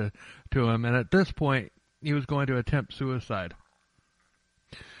getting to him, and at this point he was going to attempt suicide.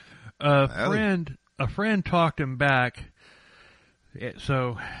 A friend talked him back.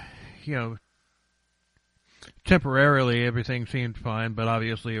 So, you know, temporarily everything seemed fine, but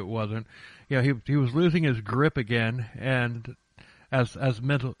obviously it wasn't. You know, he was losing his grip again, and as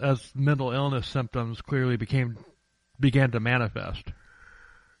mental illness symptoms clearly began to manifest.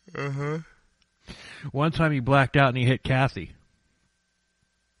 One time he blacked out and he hit Kathy.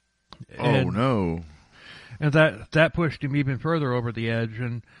 Oh no. And that pushed him even further over the edge,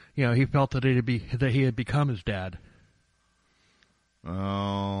 and you know, he felt that he had become his dad.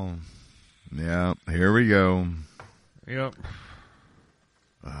 Oh, yeah, here we go. Yep.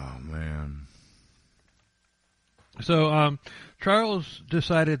 Oh, man. So, Charles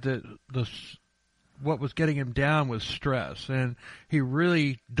decided that what was getting him down was stress, and he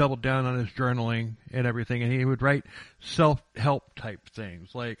really doubled down on his journaling and everything, and he would write self-help type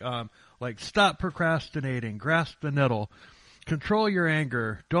things, like stop procrastinating, grasp the nettle, control your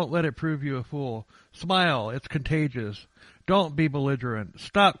anger, don't let it prove you a fool, smile, it's contagious, don't be belligerent,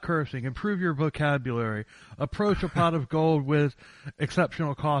 stop cursing, improve your vocabulary, approach a pot of gold with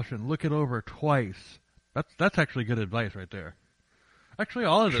exceptional caution, look it over twice. That's actually good advice right there. Actually,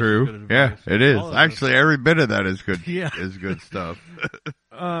 all of this is good advice. Yeah, it is. Actually, every bit of that is good. Yeah. Is good stuff.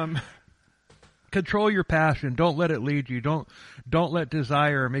 Control your passion. Don't let it lead you. Don't let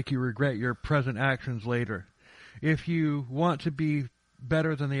desire make you regret your present actions later. If you want to be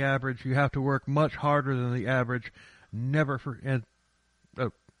better than the average, you have to work much harder than the average. If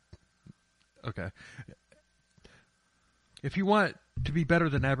you want to be better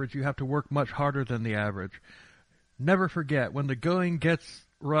than average, you have to work much harder than the average. Never forget, when the going gets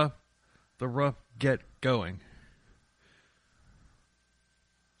rough, the rough get going.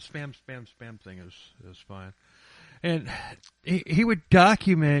 Spam thing is fine. And he would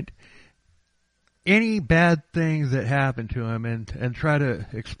document any bad things that happened to him and try to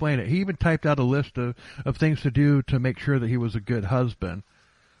explain it. He even typed out a list of things to do to make sure that he was a good husband.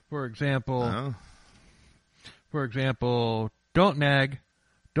 For example, don't nag,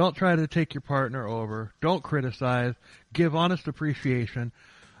 don't try to take your partner over, don't criticize, give honest appreciation,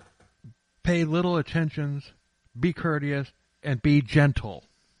 pay little attentions, be courteous, and be gentle.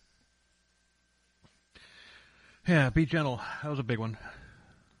 Yeah, be gentle. That was a big one.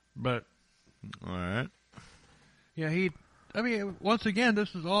 But all right. Yeah, once again,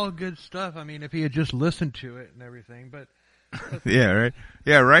 this is all good stuff. I mean, if he had just listened to it and everything, but yeah, right.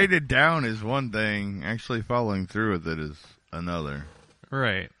 Yeah, write it down is one thing. Actually following through with it is another.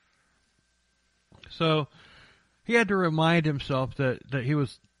 Right. So he had to remind himself that he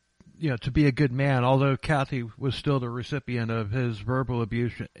was, to be a good man, although Kathy was still the recipient of his verbal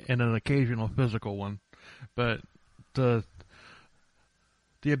abuse and an occasional physical one. But the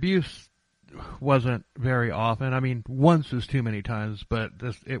abuse wasn't very often. I mean, once is too many times, but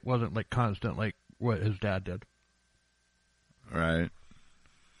it wasn't like constant like what his dad did. Right.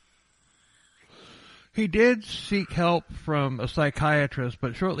 He did seek help from a psychiatrist,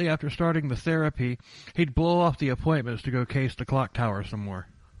 but shortly after starting the therapy, he'd blow off the appointments to go case the clock tower some more.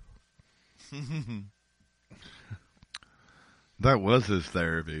 That was his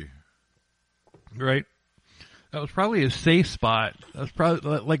therapy. Right? That was probably his safe spot. That was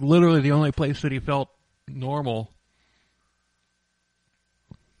probably like literally the only place that he felt normal.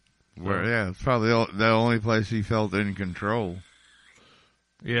 Where, yeah, it's probably the only place he felt in control.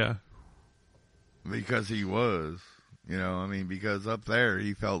 Yeah. Because he was. You know, I mean, because up there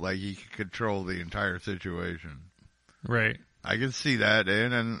he felt like he could control the entire situation. Right. I can see that,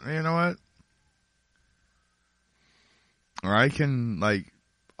 and you know what? Or I can, like,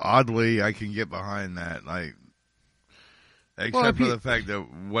 oddly, I can get behind that, like, except for the fact that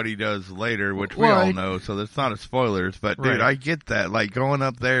what he does later, which we all know, so that's not a spoilers, but dude, I get that, like, going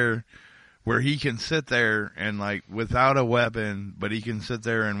up there where he can sit there and, like, without a weapon, but he can sit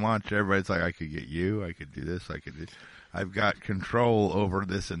there and watch everybody's like, I could get you, I could do this, I've got control over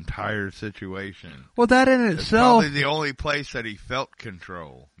this entire situation. Well, that in itself, probably the only place that he felt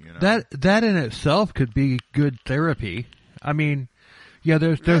control. You know? That in itself could be good therapy. I mean, yeah,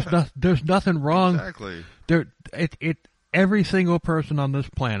 there's nothing wrong. Exactly. Every single person on this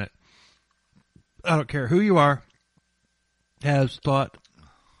planet, I don't care who you are, has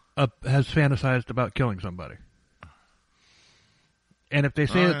fantasized about killing somebody. And if they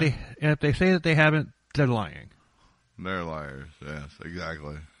say that they haven't, they're lying. They're liars. Yes,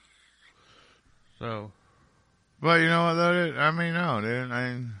 exactly. So, but you know what though? I mean, no, dude.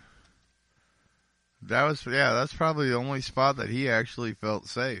 That's probably the only spot that he actually felt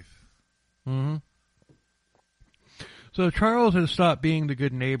safe. Mm-hmm. So Charles had stopped being the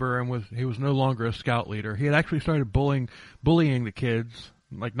good neighbor and he was no longer a scout leader. He had actually started bullying the kids,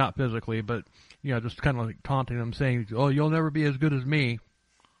 like not physically, but you know, just kind of like taunting them, saying, "Oh, you'll never be as good as me."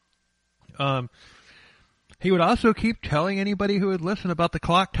 He would also keep telling anybody who would listen about the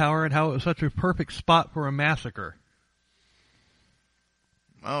clock tower and how it was such a perfect spot for a massacre.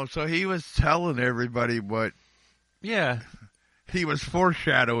 Oh, so he was telling everybody what... Yeah. He was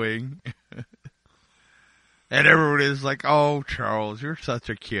foreshadowing. And everyone is like, oh, Charles, you're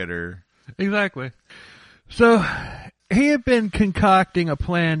such a kidder. Exactly. So, he had been concocting a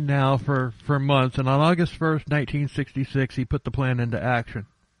plan now for months, and on August 1st, 1966, he put the plan into action.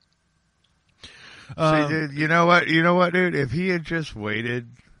 See, dude, you know what, dude? If he had just waited,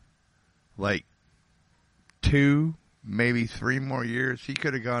 like, 2, maybe 3 more years, he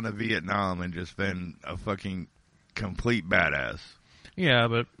could have gone to Vietnam and just been a fucking complete badass. Yeah,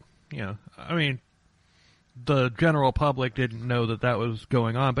 but, you know, I mean, the general public didn't know that was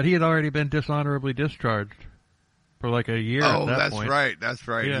going on, but he had already been dishonorably discharged for like a year at that point. That's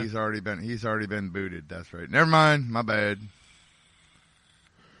right. Yeah. He's already been booted. That's right. Never mind. My bad.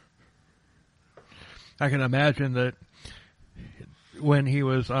 I can imagine that when he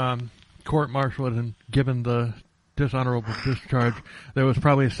was court-martialed and given the dishonorable discharge, there was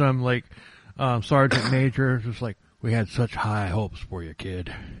probably some like sergeant major just like, "We had such high hopes for you,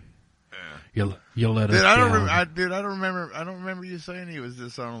 kid. You let us down." I don't remember you saying he was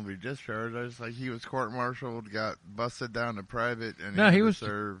dishonorably discharged. I was like, he was court-martialed, got busted down to private, and he was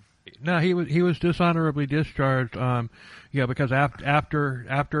served. No, he was dishonorably discharged. Because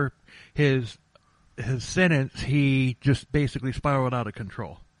after his sentence, he just basically spiraled out of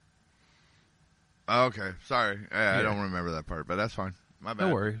control. Okay, sorry. I don't remember that part, but that's fine. My bad.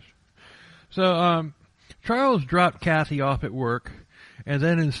 No worries. So, Charles dropped Kathy off at work, and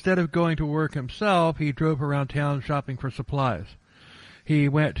then instead of going to work himself, he drove around town shopping for supplies. He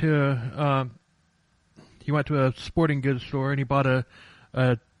went to a sporting goods store and he bought a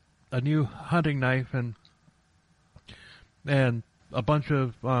new hunting knife and a bunch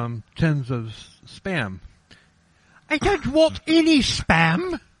of tins of Spam. I don't want any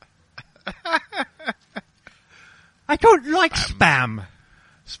Spam. I don't like Spam.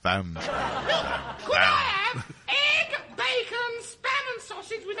 Spam. Could I have egg, bacon, Spam and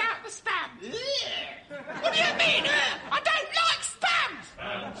sausage without the Spam? What do you mean? I don't like Spam.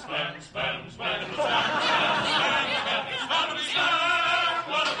 Spam, Spam, Spam, Spam, Spam, Spam, Spam,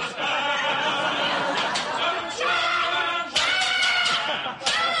 one of the Spam.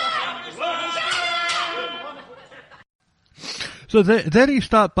 So then he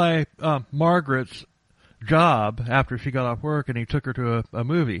stopped by Margaret's job after she got off work, and he took her to a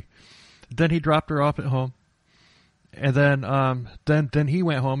movie. Then he dropped her off at home, and then he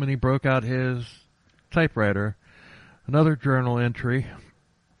went home and he broke out his typewriter, another journal entry,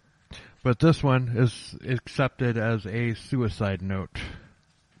 but this one is accepted as a suicide note.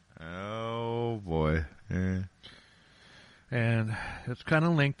 Oh boy, yeah. And it's kind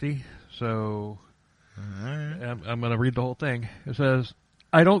of lengthy, so I'm going to read the whole thing. It says,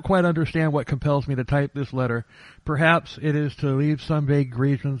 "I don't quite understand what compels me to type this letter. Perhaps it is to leave some vague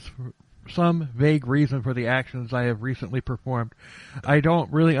reasons some vague reason for the actions I have recently performed. I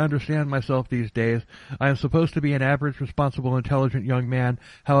don't really understand myself these days. I am supposed to be an average, responsible, intelligent young man.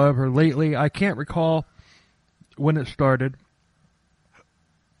 However, lately, I can't recall when it started.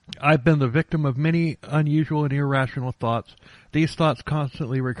 I've been the victim of many unusual and irrational thoughts. These thoughts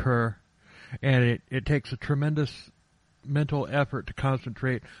constantly recur, and it takes a tremendous mental effort to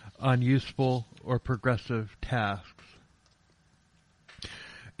concentrate on useful or progressive tasks.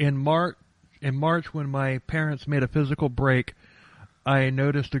 In March, when my parents made a physical break, I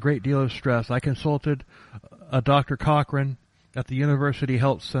noticed a great deal of stress. I consulted a Dr. Cochran at the University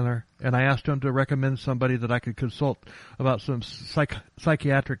Health Center, and I asked him to recommend somebody that I could consult about some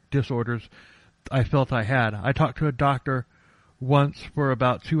psychiatric disorders I felt I had. I talked to a doctor once for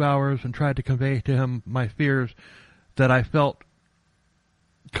about 2 hours and tried to convey to him my fears that I felt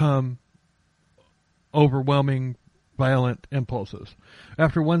come overwhelming violent impulses.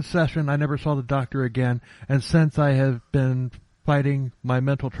 After one session, I never saw the doctor again, and since I have been fighting my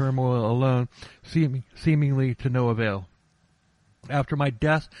mental turmoil alone, seemingly to no avail. After my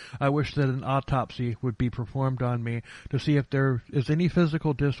death, I wish that an autopsy would be performed on me to see if there is any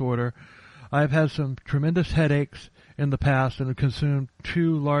physical disorder. I've had some tremendous headaches in the past and have consumed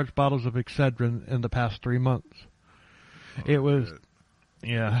 2 large bottles of Excedrin in the past 3 months. It was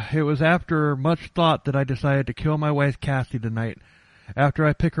after much thought that I decided to kill my wife Cassie tonight. After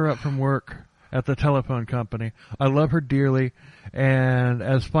I pick her up from work at the telephone company, I love her dearly, and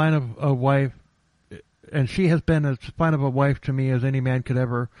as fine of a wife, and she has been as fine of a wife to me as any man could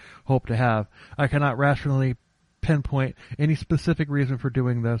ever hope to have. I cannot rationally pinpoint any specific reason for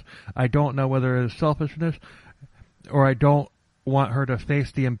doing this. I don't know whether it is selfishness, or I don't want her to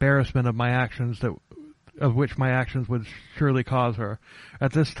face the embarrassment of my actions of which my actions would surely cause her.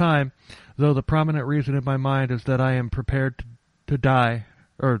 At this time, though the prominent reason in my mind is that I am prepared to die,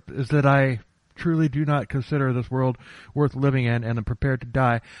 or is that I truly do not consider this world worth living in and am prepared to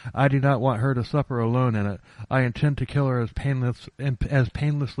die, I do not want her to suffer alone in it. I intend to kill her as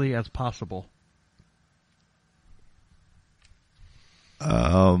painlessly as possible.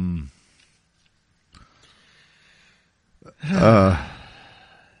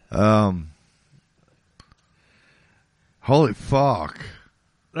 Holy fuck.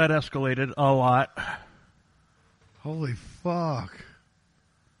 That escalated a lot. Holy fuck.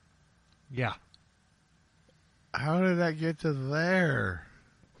 Yeah. How did that get to there?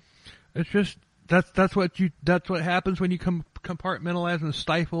 It's just that's what happens when you compartmentalize and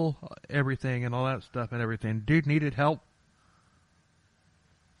stifle everything and all that stuff and everything. Dude needed help.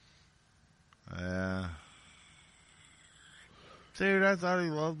 Yeah. Dude, I thought he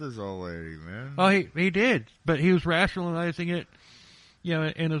loved this old lady, man. Oh, he did, but he was rationalizing it,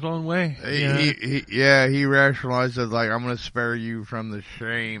 in his own way. He rationalized it like, I'm going to spare you from the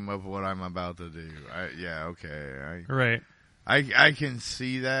shame of what I'm about to do. Right. I can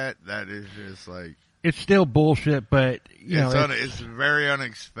see that. That is just like... It's still bullshit, but, it's very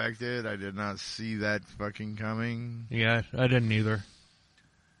unexpected. I did not see that fucking coming. Yeah, I didn't either.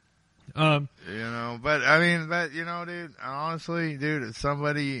 Dude, honestly, dude,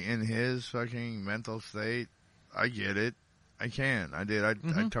 somebody in his fucking mental state, I get it. I can. I did. I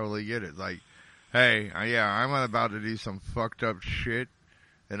totally get it. Like, hey, I'm about to do some fucked up shit,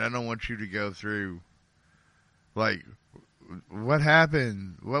 and I don't want you to go through, like, what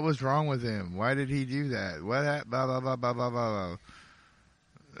happened? What was wrong with him? Why did he do that? What happened? Blah, blah, blah, blah, blah, blah.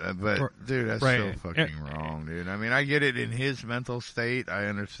 But, dude, that's still fucking wrong, dude. I mean, I get it in his mental state. I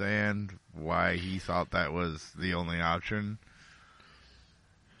understand why he thought that was the only option.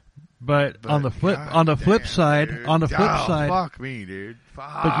 But on the flip side, fuck me, dude.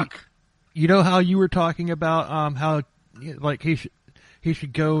 Fuck. You know how you were talking about how like he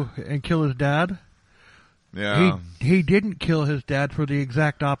should go and kill his dad? Yeah. He didn't kill his dad for the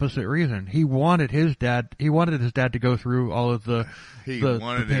exact opposite reason. He wanted his dad to go through all of the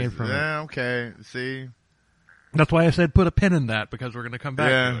pain from it. Yeah, okay. See? That's why I said put a pin in that, because we're going to come back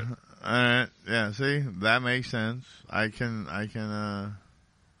to it. Alright. Yeah, see? That makes sense. I can I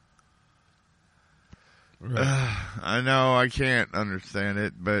know I can't understand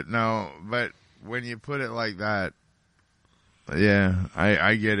it, but when you put it like that, yeah,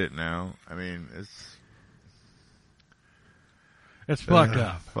 I get it now. I mean, it's fucked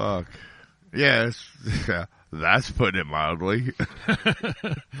up. Fuck. Yeah, that's putting it mildly.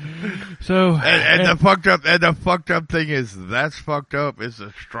 So, and the fucked up thing is, that's fucked up is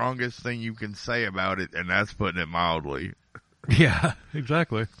the strongest thing you can say about it, and that's putting it mildly. Yeah,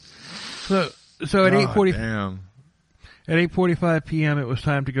 exactly. So at 8:40, At 8:45 p.m., it was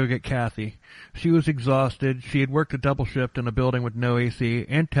time to go get Kathy. She was exhausted. She had worked a double shift in a building with no AC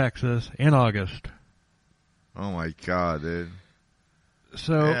in Texas in August. Oh my God, dude.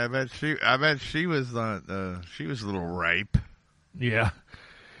 So yeah, I bet she was she was a little ripe. Yeah.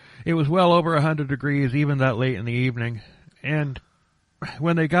 It was well over 100 degrees even that late in the evening. And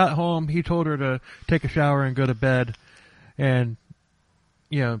when they got home, he told her to take a shower and go to bed. And,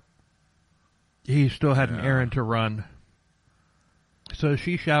 he still had an errand to run. So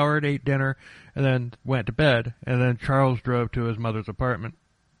she showered, ate dinner, and then went to bed. And then Charles drove to his mother's apartment.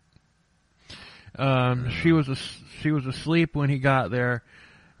 She was asleep when he got there,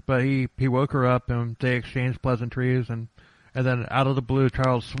 but he woke her up and they exchanged pleasantries. And then out of the blue,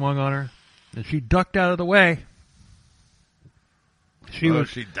 Charles swung on her, and she ducked out of the way. She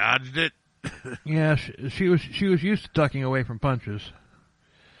dodged it. Yeah, she was used to ducking away from punches.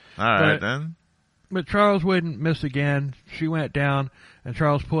 All right, then. But Charles wouldn't miss again. She went down, and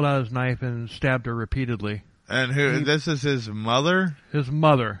Charles pulled out his knife and stabbed her repeatedly. And this is his mother? His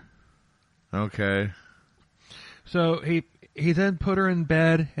mother. Okay. So he then put her in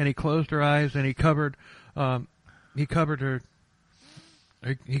bed, and he closed her eyes, and he covered her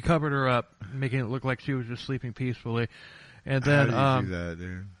up, making it look like she was just sleeping peacefully. And then how do you do that,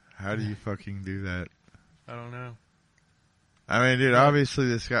 dude? How do you fucking do that? I don't know. I mean, dude, obviously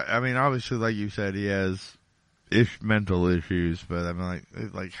this guy, obviously, like you said, he has mental issues, but I'm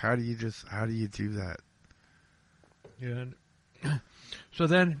like, how do you do that? Yeah. So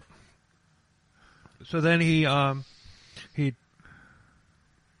then he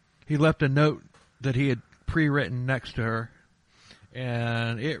left a note that he had pre-written next to her,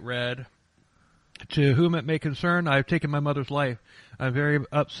 and it read, "To whom it may concern, I have taken my mother's life. I'm very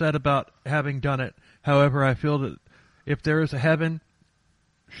upset about having done it. However, I feel that if there is a heaven,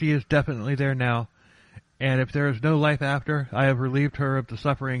 she is definitely there now. And if there is no life after, I have relieved her of the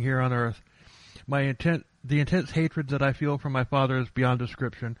suffering here on earth. The intense hatred that I feel for my father is beyond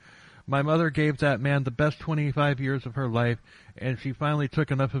description. My mother gave that man the best 25 years of her life, and she finally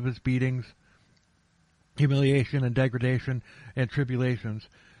took enough of his beatings, humiliation and degradation and tribulations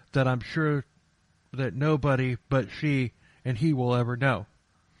that I'm sure that nobody but she and he will ever know.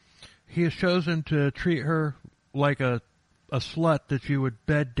 He has chosen to treat her like a slut that you would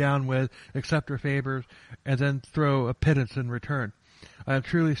bed down with, accept her favors, and then throw a pittance in return. I am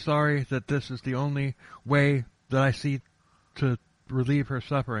truly sorry that this is the only way that I see to relieve her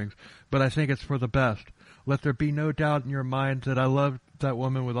sufferings, but I think it's for the best. Let there be no doubt in your mind that I love that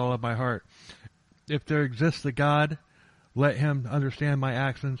woman with all of my heart. If there exists a God, let him understand my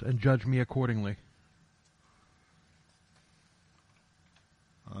actions and judge me accordingly."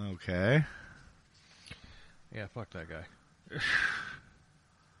 Okay. Yeah, fuck that guy.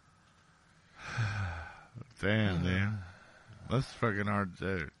 Damn, man. That's fucking hard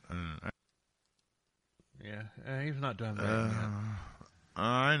to do. Yeah, he's not done that yet.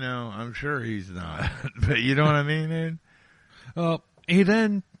 I know. I'm sure he's not. But you know what I mean, dude? Well, he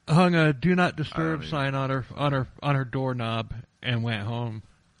then hung a "Do Not Disturb" sign on her doorknob and went home.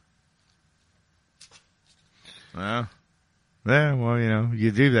 Well,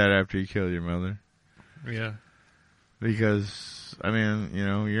 you do that after you kill your mother. Yeah. Because,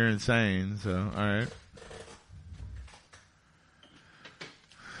 you're insane, so, alright.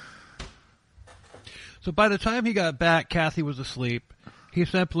 So by the time he got back, Kathy was asleep. He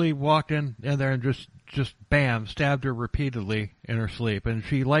simply walked in there and just bam, stabbed her repeatedly in her sleep. And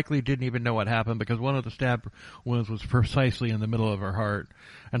she likely didn't even know what happened because one of the stab wounds was precisely in the middle of her heart.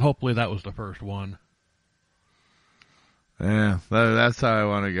 And hopefully that was the first one. Yeah, that's how I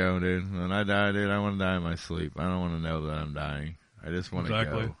want to go, dude. When I die, dude, I want to die in my sleep. I don't want to know that I'm dying. I just want to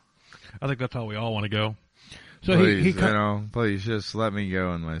go. I think that's how we all want to go. So please, please just let me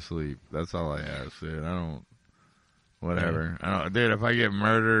go in my sleep. That's all I ask, dude. Whatever. Dude, if I get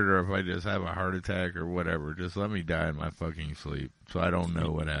murdered or if I just have a heart attack or whatever, just let me die in my fucking sleep so I don't know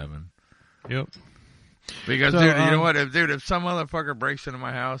what happened. Yep. Because, dude, you know what? If some motherfucker breaks into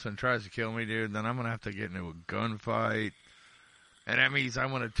my house and tries to kill me, dude, then I'm going to have to get into a gunfight. And that means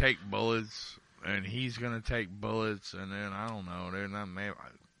I'm going to take bullets, and he's going to take bullets, and then, I don't know, dude,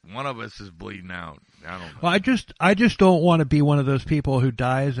 one of us is bleeding out. I don't know. Well, I just don't want to be one of those people who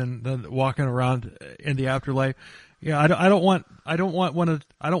dies and then walking around in the afterlife. Yeah, I don't want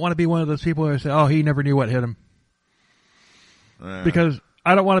to be one of those people who say, "Oh, he never knew what hit him." Because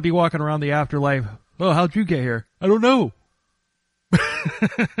I don't want to be walking around the afterlife. "Oh, how'd you get here?" "I don't know."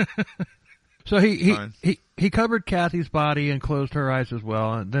 So he covered Kathy's body and closed her eyes as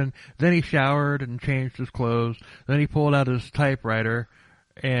well, and then he showered and changed his clothes. Then he pulled out his typewriter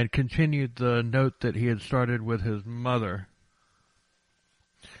and continued the note that he had started with his mother.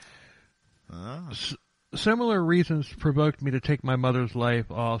 Oh. Similar reasons provoked me to take my mother's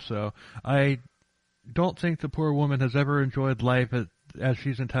life also. I don't think the poor woman has ever enjoyed life as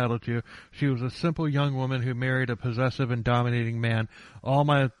she's entitled to. She was a simple young woman who married a possessive and dominating man. All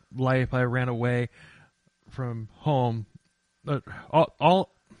my life I ran away from home. All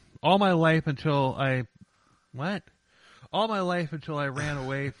my life until I... What? All my life until I ran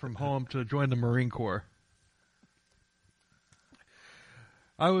away from home to join the Marine Corps.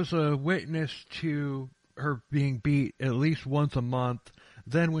 I was a witness to her being beat at least once a month.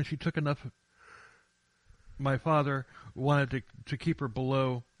 Then when she took enough, my father wanted to keep her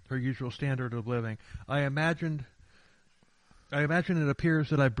below her usual standard of living. I imagine it appears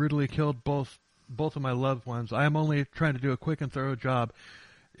that I brutally killed both of my loved ones. I am only trying to do a quick and thorough job.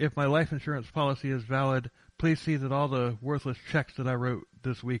 If my life insurance policy is valid, please see that all the worthless checks that I wrote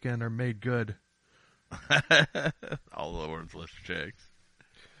this weekend are made good. All the worthless checks.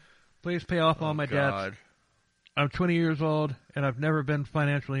 Please pay off all my debts. I'm 20 years old, and I've never been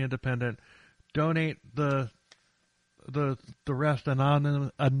financially independent. Donate the rest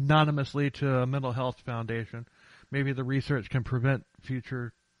anonymously to a mental health foundation. Maybe the research can prevent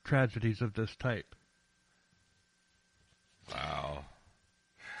future tragedies of this type. Wow.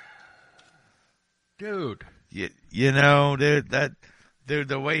 Dude. You know, dude,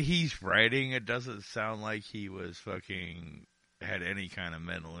 the way he's writing, it doesn't sound like he was fucking had any kind of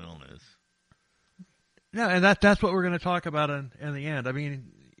mental illness. No, and that's what we're going to talk about in the end. I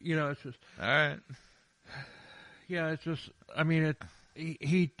mean, you know, it's just... All right. Yeah, it's just... I mean,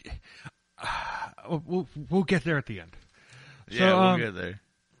 we'll get there at the end. Yeah, we'll get there.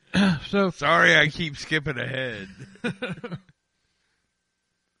 So sorry I keep skipping ahead.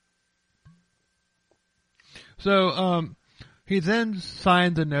 So he then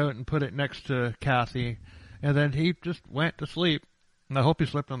signed the note and put it next to Kathy, and then he just went to sleep. And I hope he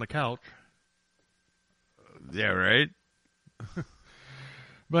slept on the couch. Yeah, right?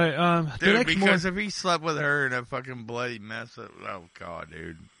 But dude, because if he slept with her in a fucking bloody mess, oh god,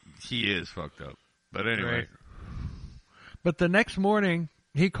 dude, he is fucked up. But anyway, right. But the next morning,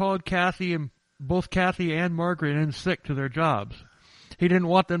 he called both Kathy and Margaret in sick to their jobs. He didn't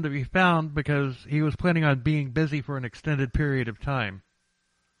want them to be found because he was planning on being busy for an extended period of time.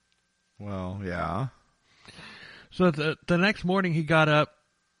 Well, yeah. So the next morning, he got up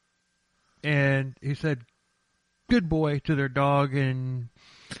and he said, "Good boy," to their dog, and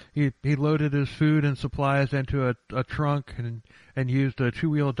he loaded his food and supplies into a trunk and used a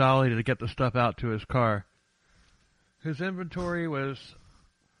two-wheel dolly to get the stuff out to his car. His inventory was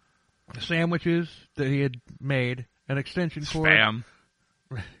sandwiches that he had made, an extension cord,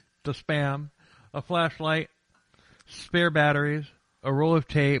 the Spam, a flashlight, spare batteries, a roll of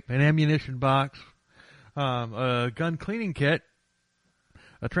tape, an ammunition box, a gun cleaning kit,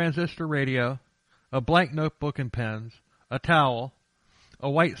 a transistor radio, a blank notebook and pens, a towel, a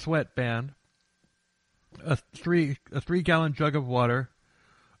white sweatband, a 3-gallon jug of water,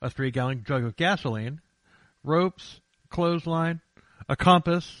 a 3-gallon jug of gasoline, ropes, clothesline, a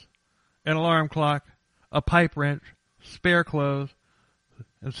compass, an alarm clock, a pipe wrench, spare clothes,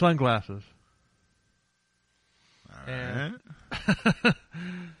 and sunglasses. All right.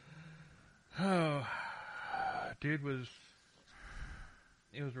 Oh, dude was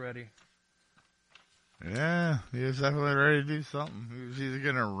ready. Yeah, he was definitely ready to do something. He was either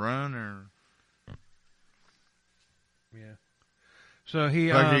going to run or... Yeah. So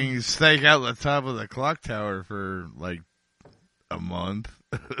he... fucking stake out the top of the clock tower for, like, a month.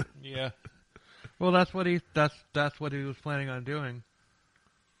 Yeah. Well, that's what he was planning on doing.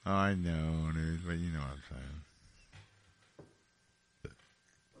 I know, dude, but you know what I'm saying.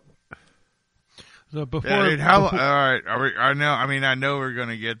 So before... Yeah, dude, all right, I know we're going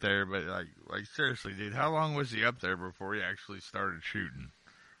to get there, but, like, seriously, dude, how long was he up there before he actually started shooting?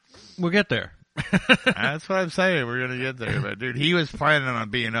 We'll get there. That's what I'm saying. We're going to get there. But, dude, he was planning on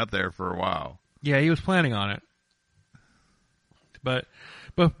being up there for a while. Yeah, he was planning on it. But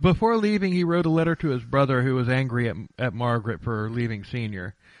before leaving, he wrote a letter to his brother who was angry at Margaret for leaving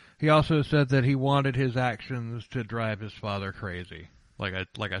Senior. He also said that he wanted his actions to drive his father crazy, like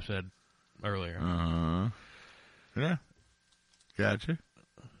I said earlier. Yeah. Gotcha.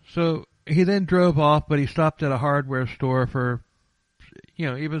 So he then drove off, but he stopped at a hardware store for,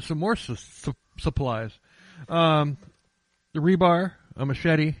 even some more supplies. The rebar, a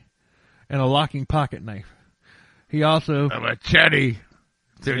machete, and a locking pocket knife. He also... A machete?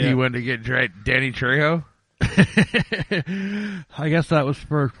 Did he want to get Danny Trejo? I guess that was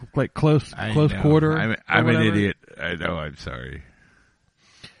for, like, close quarter. I'm an idiot. I know, I'm sorry.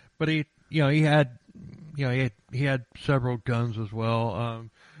 but he had several guns as well.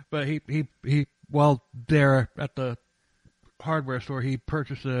 But he while there at the hardware store, he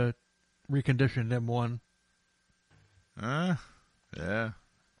purchased a reconditioned M1. Yeah.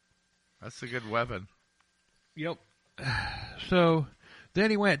 That's a good weapon. Yep. So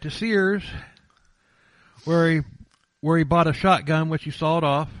then he went to Sears, where he bought a shotgun, which he sawed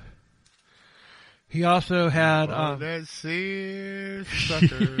off. He also had that Sears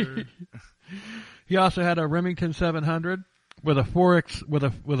sucker. He also had a Remington 700 with a 4x with a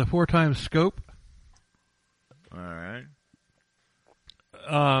 4x scope. All right.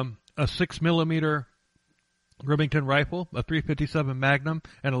 A 6mm Remington rifle, a .357 Magnum,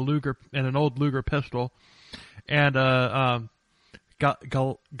 and an old Luger pistol, and a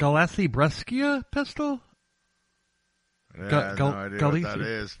Galassi Brescia pistol. Yeah, no idea what that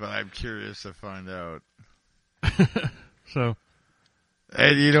is, but I'm curious to find out. So,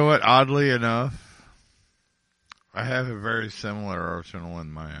 and you know what? Oddly enough, I have a very similar arsenal in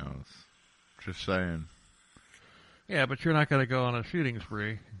my house. Just saying. Yeah, but you're not going to go on a shooting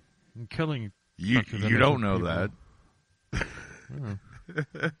spree and killing. You don't know people. that.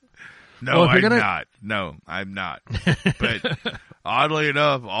 Well, I'm not. No, I'm not. But oddly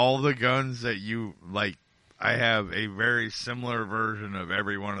enough, all the guns that you like, I have a very similar version of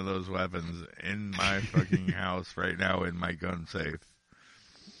every one of those weapons in my fucking house right now in my gun safe.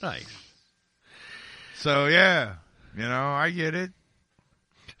 Nice. So yeah, I get it.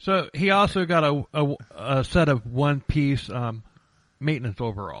 So he also got a set of one-piece maintenance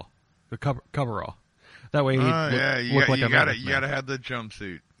overall, the coverall. That way, he'd look like you a gotta maintenance man. have the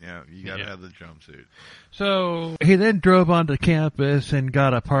jumpsuit. Yeah, you gotta have the jumpsuit. So he then drove onto campus and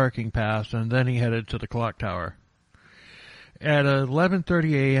got a parking pass, and then he headed to the clock tower. At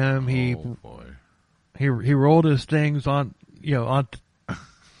 11:30 a.m., he rolled his things onto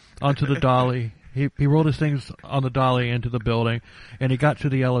the dolly. He rolled his things on the dolly into the building, and he got to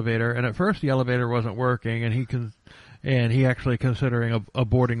the elevator. And at first, the elevator wasn't working, and he actually considering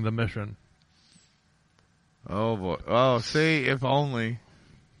aborting the mission. Oh boy! Oh, see, if only.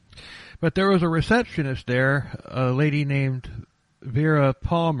 But there was a receptionist there, a lady named Vera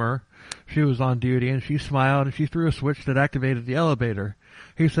Palmer. She was on duty, and she smiled, and she threw a switch that activated the elevator.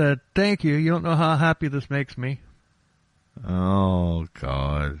 He said, "Thank you. You don't know how happy this makes me." Oh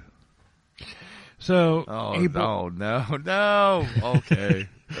God. So no. Okay.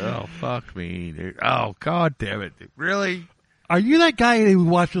 Oh fuck me, dude. Oh God damn it, dude. Really? Are you that guy who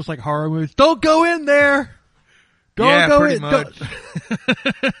watches like horror movies? Don't go in there. Don't go pretty in. much.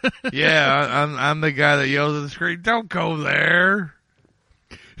 Yeah, I'm the guy that yells at the screen. Don't go there.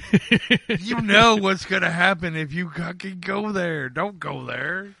 You know what's gonna happen if you fucking go there. Don't go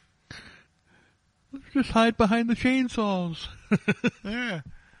there. Let's just hide behind the chainsaws. Yeah.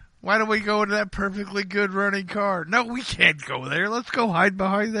 Why don't we go into that perfectly good running car? No, we can't go there. Let's go hide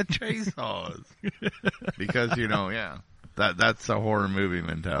behind the chainsaws. Because, yeah. That's a horror movie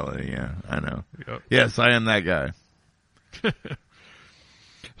mentality, yeah. I know. Yep. Yes, I am that guy.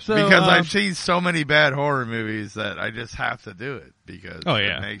 So, because I've seen so many bad horror movies that I just have to do it. Because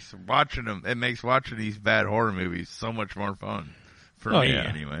it makes watching these bad horror movies so much more fun. For me,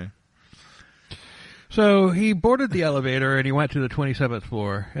 anyway. So he boarded the elevator and he went to the 27th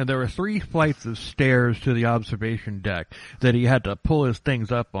floor, and there were 3 flights of stairs to the observation deck that he had to pull his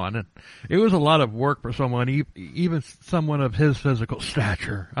things up on. And it was a lot of work for someone, even someone of his physical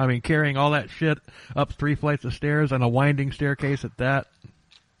stature. I mean, carrying all that shit up 3 flights of stairs and a winding staircase at that.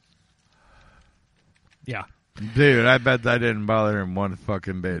 Yeah. Dude, I bet that didn't bother him one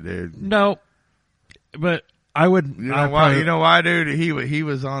fucking bit, dude. No, but I would. You know why? You know why, dude? He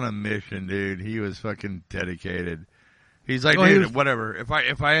was on a mission, dude. He was fucking dedicated. He's like, dude, whatever. If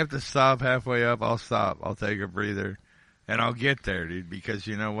I have to stop halfway up, I'll stop. I'll take a breather, and I'll get there, dude. Because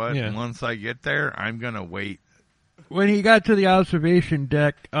you know what? Yeah. Once I get there, I'm gonna wait. When he got to the observation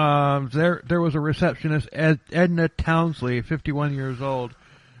deck, there was a receptionist, Edna Townsley, 51 years old,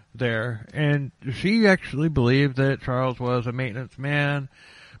 there, and she actually believed that Charles was a maintenance man,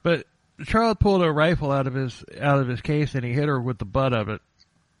 but Charles pulled a rifle out of his case and he hit her with the butt of it.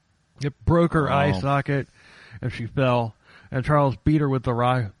 It broke her eye socket, and she fell. And Charles beat her with the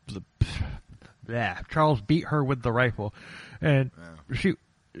rifle. Charles beat her with the rifle, and she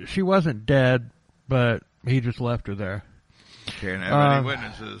wasn't dead, but he just left her there. Can't have any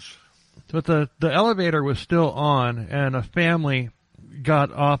witnesses. But the elevator was still on, and a family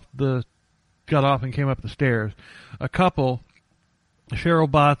got off and came up the stairs. A couple.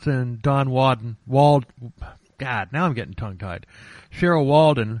 Cheryl Botts and Don God, now I'm getting tongue-tied. Cheryl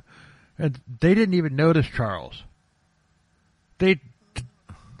Walden, and they didn't even notice Charles. They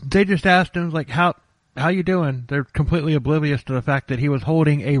they just asked him, like, how you doing? They're completely oblivious to the fact that he was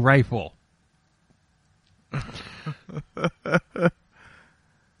holding a rifle.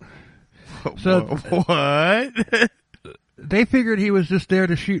 So what? They figured he was just there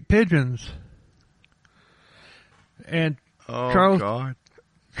to shoot pigeons. And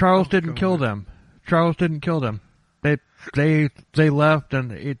Charles didn't kill them. Charles didn't kill them. They left,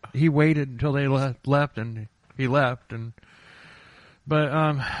 and he waited until they left, and he left,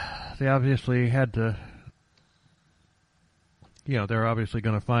 but they obviously had to. They're obviously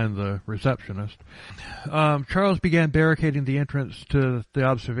going to find the receptionist. Charles began barricading the entrance to the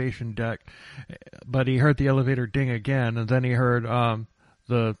observation deck, but he heard the elevator ding again, and then he heard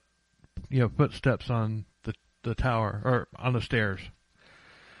the footsteps on the tower, or on the stairs.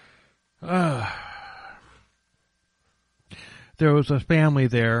 There was a family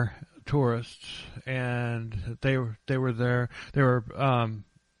there, tourists, and they were there. They were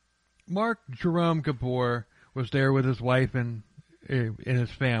Mark Jerome Gabor was there with his wife and his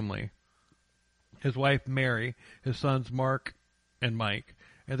family. His wife Mary, his sons Mark and Mike,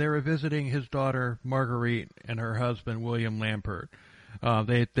 and they were visiting his daughter Marguerite and her husband William Lampert.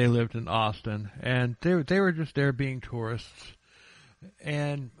 They lived in Austin, and they were just there being tourists.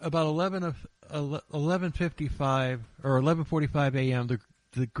 And about 11:55 or 11:45 a.m.,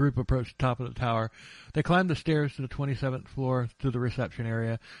 the group approached the top of the tower. They climbed the stairs to the 27th floor to the reception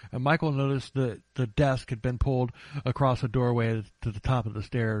area, and Michael noticed that the desk had been pulled across a doorway to the top of the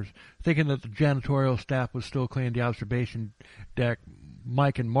stairs. Thinking that the janitorial staff was still cleaning the observation deck,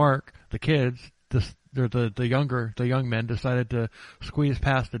 Mike and Mark, the kids, the young men, decided to squeeze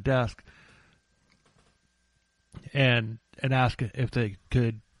past the desk and ask if they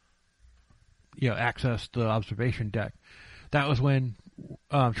could, access the observation deck. That was when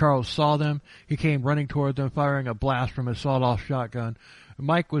Charles saw them. He came running toward them, firing a blast from his sawed-off shotgun.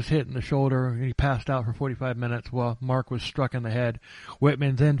 Mike was hit in the shoulder, and he passed out for 45 minutes while Mark was struck in the head.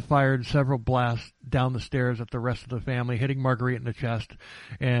 Whitman then fired several blasts down the stairs at the rest of the family, hitting Marguerite in the chest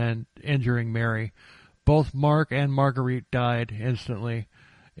and injuring Mary. Both Mark and Marguerite died instantly.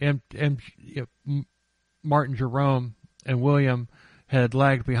 And Martin Jerome and William had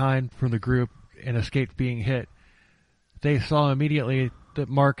lagged behind from the group and escaped being hit. They saw immediately that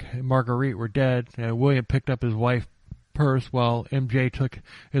Mark and Marguerite were dead, and William picked up his wife's purse while MJ took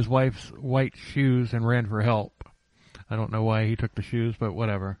his wife's white shoes and ran for help. I don't know why he took the shoes, but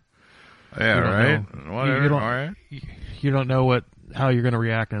whatever. Yeah, right. Whatever. All right. You don't know how you're going to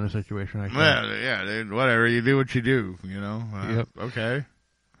react in a situation like that. Yeah, dude. Whatever. You do what you do. Yep. Okay.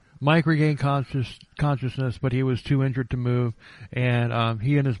 Mike regained consciousness, but he was too injured to move, and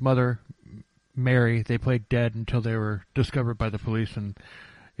he and his mother, Mary, they played dead until they were discovered by the police and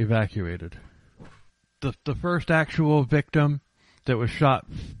evacuated. The first actual victim that was shot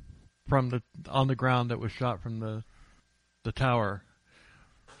on the ground that was shot from the tower,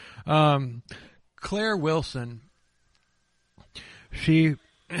 Claire Wilson. She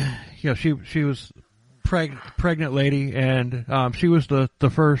was pregnant lady, and she was the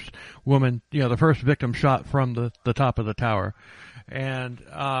first woman, the first victim shot from the top of the tower, and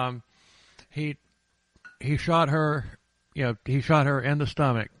he shot her, he shot her in the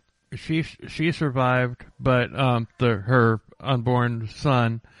stomach. She survived, but her unborn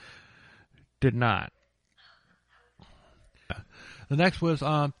son did not. The next was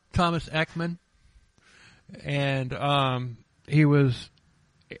Thomas Ekman, and he was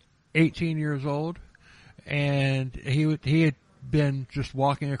 18 years old, and he had been just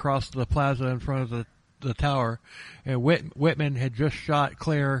walking across the plaza in front of the tower, and Whitman had just shot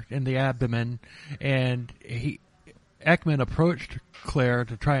Claire in the abdomen, and Ekman approached Claire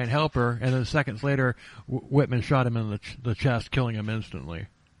to try and help her, and then seconds later, Whitman shot him in the chest, killing him instantly.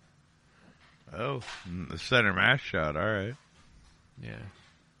 Oh, the center mass shot. All right. Yeah.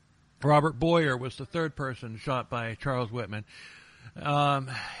 Robert Boyer was the third person shot by Charles Whitman.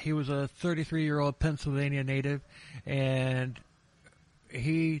 He was a 33-year-old Pennsylvania native, and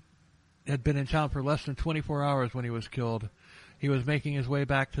he had been in town for less than 24 hours when he was killed. He was making his way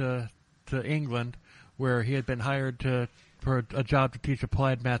back to England, where he had been hired for a job to teach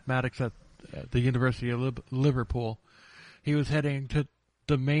applied mathematics at the University of Liverpool. He was heading to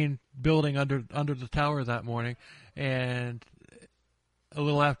the main building under the tower that morning, and a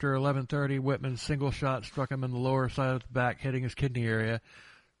little after 11:30, Whitman's single shot struck him in the lower side of the back, hitting his kidney area.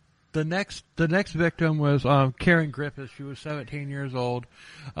 The next victim was Karen Griffiths. She was 17 years old.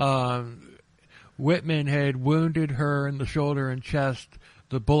 Whitman had wounded her in the shoulder and chest.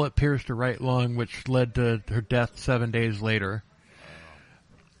 The bullet pierced her right lung, which led to her death 7 days later.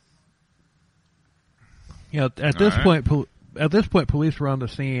 At this point, at this point, police were on the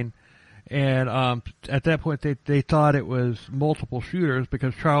scene, and at that point, they thought it was multiple shooters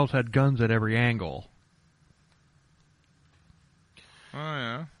because Charles had guns at every angle. Oh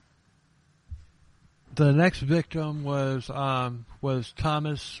yeah. The next victim was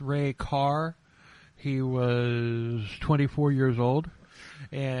Thomas Ray Carr. He was 24 years old,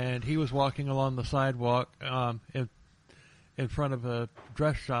 and he was walking along the sidewalk in front of a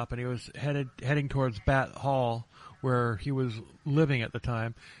dress shop, and he was heading towards Bat Hall, where he was living at the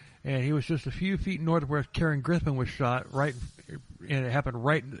time. And he was just a few feet north of where Karen Griffin was shot, and it happened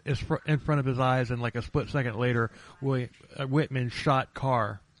right in front of his eyes. And like a split second later, Whitman shot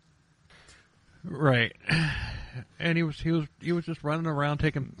Carr. Right, and he was just running around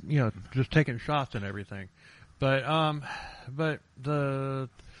taking shots and everything, but the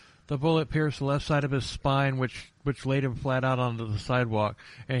bullet pierced the left side of his spine, which laid him flat out onto the sidewalk,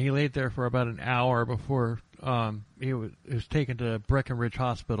 and he laid there for about an hour before he was taken to Breckenridge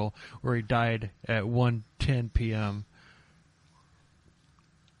Hospital, where he died at 1:10 p.m.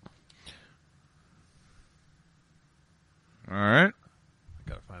 All right, I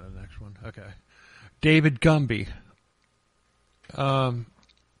gotta find the next one. Okay. David Gumby.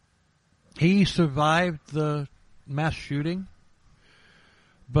 He survived the mass shooting,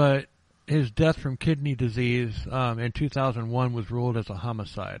 but his death from kidney disease in 2001 was ruled as a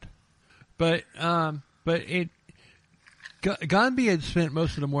homicide. But Gumby had spent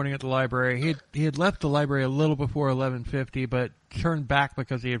most of the morning at the library. He had left the library a little before 11:50, but turned back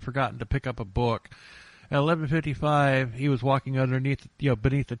because he had forgotten to pick up a book. At 11:55, he was walking beneath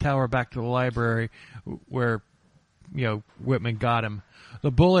the tower back to the library, where, Whitman got him.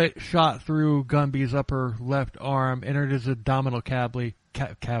 The bullet shot through Gumby's upper left arm, entered his abdominal cavity,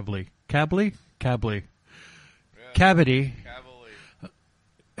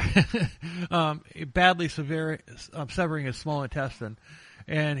 badly severing his small intestine,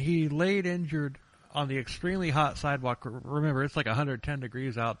 and he laid injured on the extremely hot sidewalk. Remember, it's like 110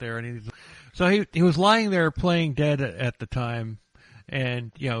 degrees out there, and he was lying there playing dead at the time,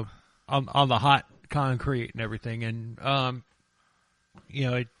 and on the hot concrete and everything, and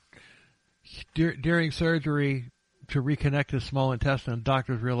during surgery to reconnect his small intestine,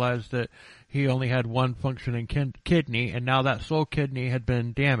 doctors realized that he only had one functioning kidney, and now that sole kidney had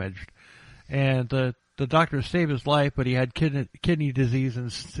been damaged, and the doctors saved his life, but he had kidney disease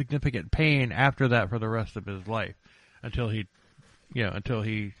and significant pain after that for the rest of his life, until he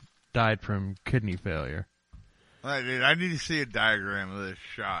died from kidney failure. All right, dude, I need to see a diagram of this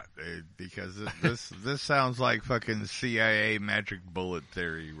shot, dude, because this sounds like fucking CIA magic bullet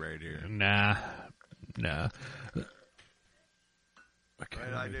theory right here. Nah.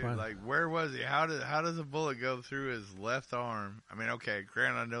 Okay, like, where was he? How does a bullet go through his left arm? I mean, okay,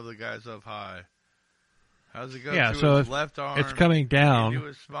 granted, I know the guy's up high. How does it go through his left arm? It's coming down into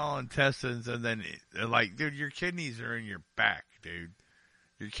his small intestines, and then, dude, your kidneys are in your back, dude.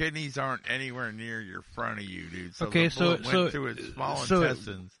 Your kidneys aren't anywhere near your front of you, dude. So okay, the bullet went through his small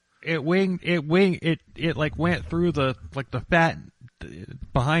intestines. It went through the fat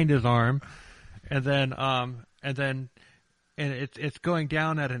behind his arm, and then it's going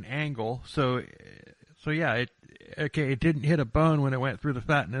down at an angle. So yeah, it didn't hit a bone when it went through the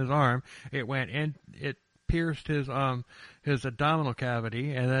fat in his arm. It went in, it pierced his abdominal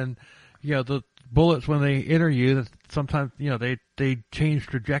cavity, and then the bullets, when they enter you, sometimes they change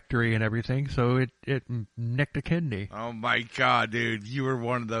trajectory and everything, so it nicked a kidney. Oh my god, dude, you were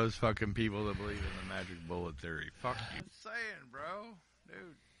one of those fucking people that believe in the magic bullet theory. Fuck you. I'm saying, bro,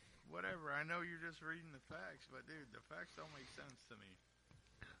 dude, whatever. I know you're just reading the facts, but dude, the facts don't make sense to me.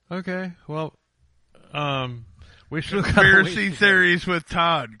 Okay, well, we still got conspiracy theories with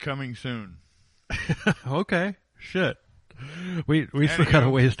Todd coming soon. Okay, shit. We still got a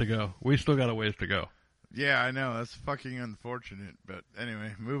ways to go. Yeah, I know. That's fucking unfortunate. But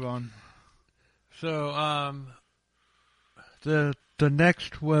anyway, move on. So, the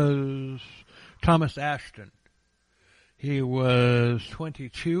next was Thomas Ashton. He was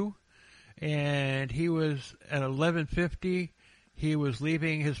 22, and he was at 11:50. He was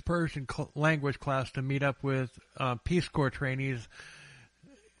leaving his Persian language class to meet up with Peace Corps trainees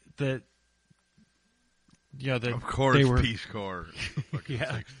that. Yeah, of course, they were, Peace Corps. The fucking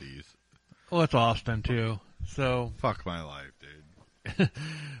 60s. Well, it's Austin too. So fuck my life, dude.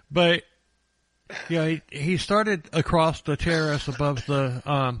 But he started across the terrace above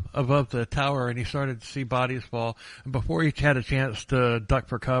the tower, and he started to see bodies fall. And before he had a chance to duck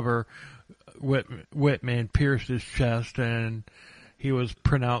for cover, Whitman pierced his chest, and he was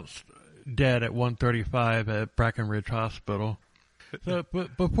pronounced dead at 1:35 at Breckenridge Hospital. So,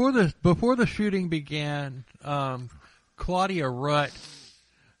 but before the shooting began, Claudia Rutt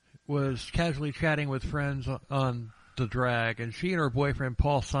was casually chatting with friends on the drag, and she and her boyfriend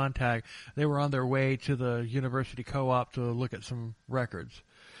Paul Sontag, they were on their way to the university co-op to look at some records.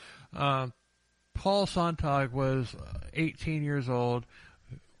 Paul Sontag was 18 years old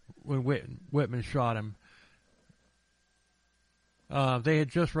when Whitman shot him. They had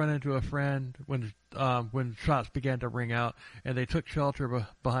just run into a friend when shots began to ring out, and they took shelter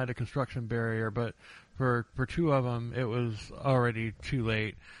behind a construction barrier. But for two of them, it was already too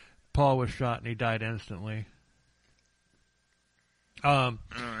late. Paul was shot and he died instantly. All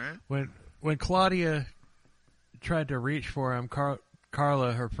right. When Claudia tried to reach for him,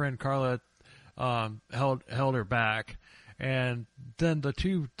 Carla, her friend Carla, held her back, and then the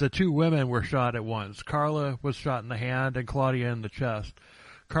two women were shot at once. Carla was shot in the hand and Claudia in the chest.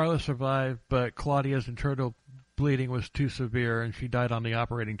 Carla survived, but Claudia's internal bleeding was too severe, and she died on the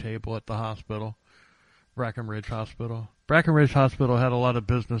operating table at the hospital, Brackenridge Hospital. Brackenridge Hospital had a lot of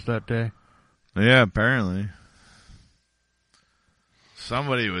business that day. Yeah, apparently.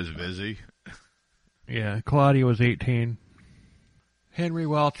 Somebody was busy. Yeah, Claudia was 18. Henry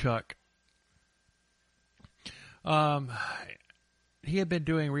Walchuk. He had been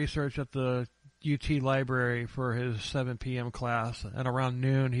doing research at the UT library for his 7 p.m. class, and around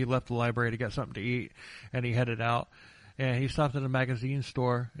noon he left the library to get something to eat, and he headed out. And he stopped at a magazine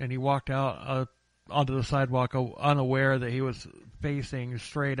store, and he walked out onto the sidewalk, unaware that he was facing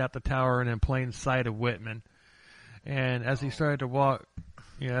straight at the tower and in plain sight of Whitman. And as he started to walk,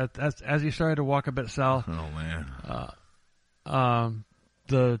 as he started to walk a bit south,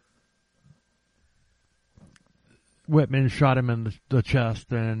 the Whitman shot him in the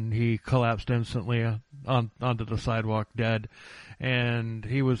chest, and he collapsed instantly onto the sidewalk, dead. And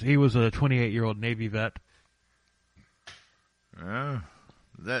he was a 28-year-old Navy vet. Oh,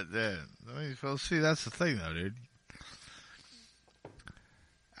 well, see, that's the thing, though, dude.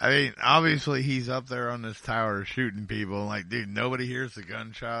 I mean, obviously he's up there on this tower shooting people. Like, dude, nobody hears the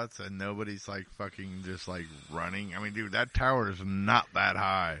gunshots, and nobody's like fucking just like running. I mean, dude, that tower is not that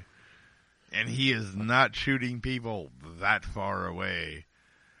high. And he is not shooting people that far away.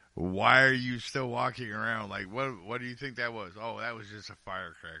 Why are you still walking around? Like, what do you think that was? Oh, that was just a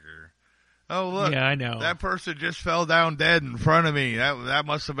firecracker. Oh, look. Yeah, I know. That person just fell down dead in front of me. That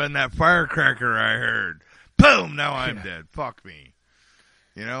must have been that firecracker I heard. Boom! Now I'm dead. Fuck me.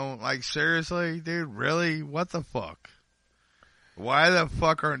 You know, like, seriously, dude, really? What the fuck? Why the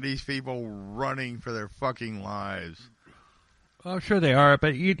fuck aren't these people running for their fucking lives? Well, I'm sure they are,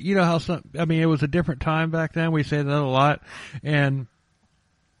 but you know how it was a different time back then. We say that a lot, and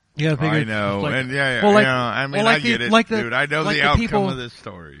yeah, I know, like, and yeah, well, like, I mean, well, like I get it, dude. I know the outcome of this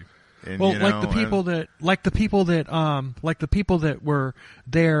story. And, well, like the people that were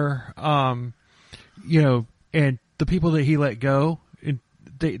there, you know, and the people that he let go, and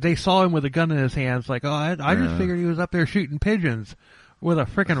they saw him with a gun in his hands, like, oh, I just figured he was up there shooting pigeons with a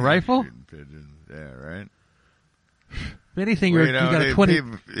frickin' rifle. Shooting pigeons, yeah, right. If anything, you got dude, a 20. you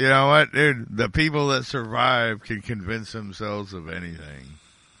know what, dude? The people that survive can convince themselves of anything.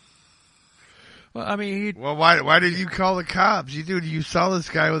 Well, I mean, why did you call the cops? You saw this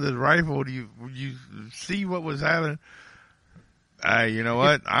guy with his rifle. You see what was happening? You know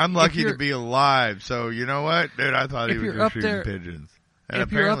what? I'm lucky to be alive. So you know what, dude? I thought he was just shooting pigeons, and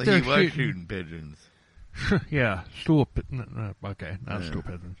apparently he was shooting pigeons. Yeah, stool. Okay, not stool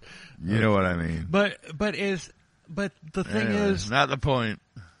pigeons. You know what I mean? But the thing is, not the point.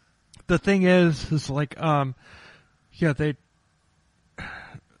 The thing is like, yeah,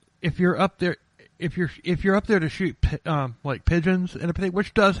 if you're up there to shoot like pigeons and everything,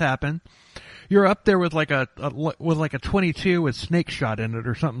 which does happen, you're up there with like a 22 with snake shot in it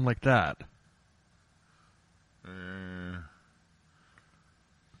or something like that.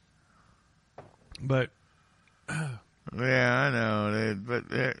 But yeah, I know, dude. But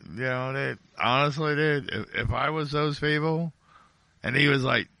you know, dude, honestly, dude, if I was those people, and he was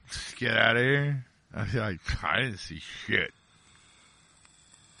like, "Get out of here," I'd be like, "I didn't see shit."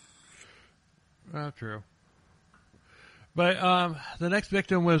 True. But the next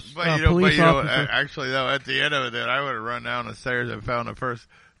victim was police officer. Actually, though, at the end of it, dude, I would have run down the stairs and found the first.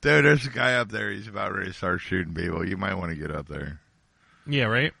 Dude, there's a guy up there. He's about ready to start shooting people. You might want to get up there. Yeah,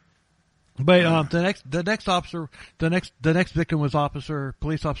 right. But the next victim was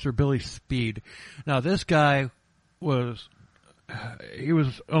police officer Billy Speed. Now this guy was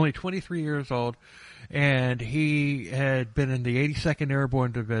only 23 years old, and he had been in the 82nd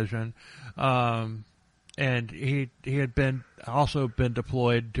Airborne Division, and he had also been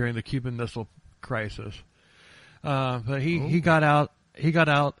deployed during the Cuban Missile Crisis. But he got out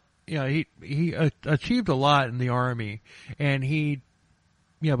he achieved a lot in the Army, and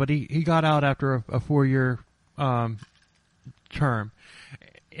but he got out after a 4-year term,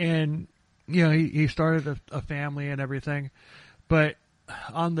 and he started a family and everything, but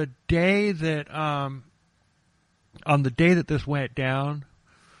on the day that this went down,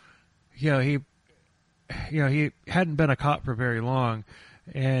 he hadn't been a cop for very long,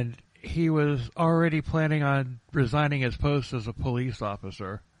 and he was already planning on resigning his post as a police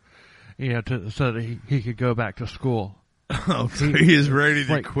officer, so that he could go back to school. Oh, so he is ready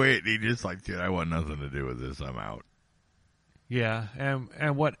to quit. He just like, dude, I want nothing to do with this. I'm out. Yeah,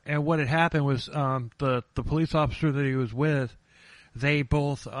 and what had happened was the police officer that he was with, they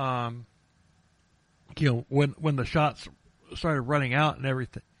both when the shots started running out and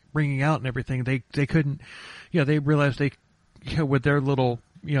everything, ringing out and everything, they couldn't, they realized they, with their little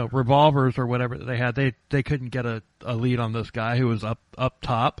revolvers or whatever that they had, they couldn't get a lead on this guy who was up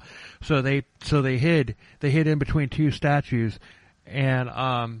top, so they hid in between two statues,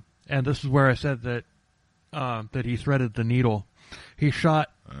 and this is where I said that he threaded the needle. He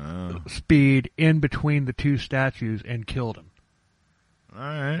shot Speed in between the two statues and killed him. All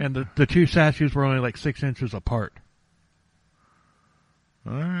right. And the two statues were only like 6 inches apart.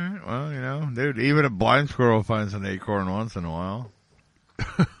 All right. Well, dude, even a blind squirrel finds an acorn once in a while.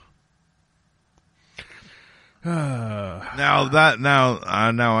 Now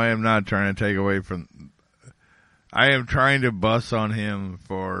I am not trying to take away from. I am trying to bust on him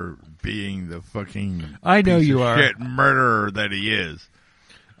for being the fucking shit murderer that he is.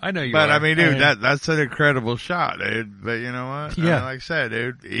 I know you but are. I mean, dude, that's an incredible shot, dude. But you know what? Yeah. Like I said,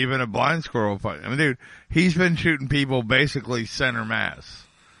 dude, even a blind squirrel fight. I mean, dude, he's been shooting people basically center mass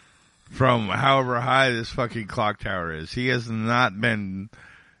from however high this fucking clock tower is. He has not been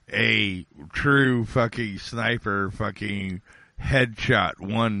a true fucking sniper, fucking headshot,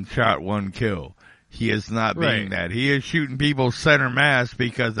 one shot, one kill. He is not being that. He is shooting people center mass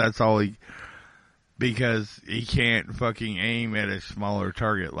because because he can't fucking aim at a smaller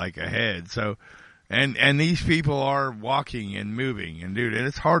target like a head. So, and these people are walking and moving, and dude, and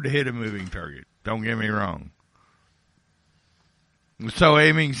it's hard to hit a moving target. Don't get me wrong. So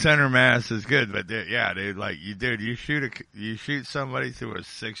aiming center mass is good, but yeah, dude, like you shoot somebody through a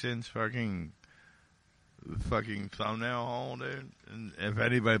 6-inch fucking thumbnail hole, dude. And if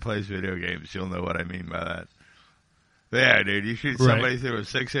anybody plays video games, you'll know what I mean by that. But yeah, dude, you shoot somebody through a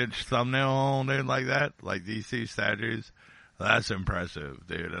 6-inch thumbnail hole, dude, like that, like these two statues. That's impressive,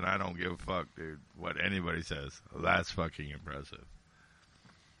 dude. And I don't give a fuck, dude, what anybody says. That's fucking impressive.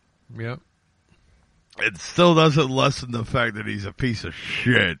 Yep. It still doesn't lessen the fact that he's a piece of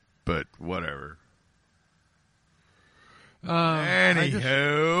shit, but whatever.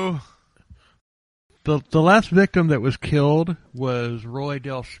 Anywho. The last victim that was killed was Roy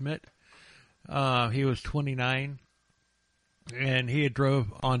Dale Schmidt. He was 29, and he had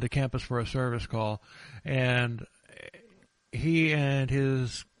drove onto campus for a service call, and he and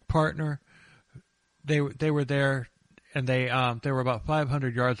his partner, they were there, and they were about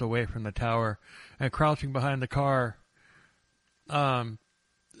 500 yards away from the tower, and crouching behind the car,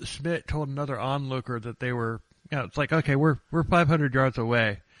 Schmidt told another onlooker that they were, it's like, okay, we're 500 yards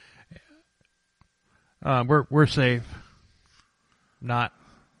away. We're safe. Not.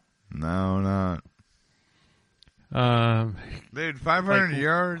 No, not. Dude, 500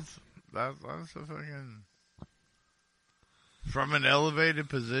 yards? That's a fucking... From an elevated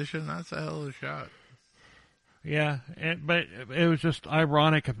position, that's a hell of a shot. Yeah, but it was just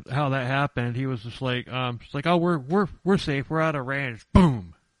ironic how that happened. He was just like, oh, we're safe. We're out of range.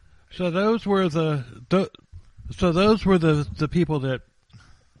 Boom. So those were the people that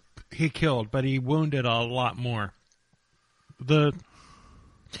he killed, but he wounded a lot more. The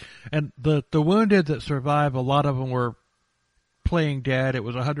wounded that survived, a lot of them were playing dead. It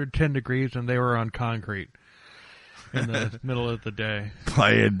was 110 degrees, and they were on concrete in the middle of the day.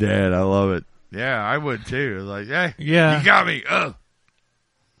 Playing dead, I love it. Yeah, I would too. Like, hey, yeah, you got me. Ugh.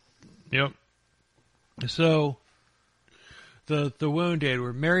 Yep. So the wounded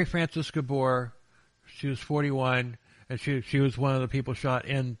were Mary Frances Gabor. She was 41, and she was one of the people shot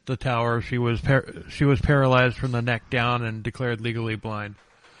in the tower. She was paralyzed from the neck down and declared legally blind.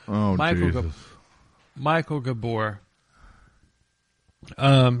 Oh, Jesus. Michael Gabor.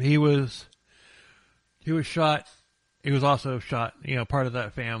 He was shot. He was also shot, part of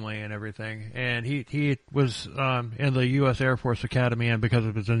that family and everything. And he was in the U.S. Air Force Academy, and because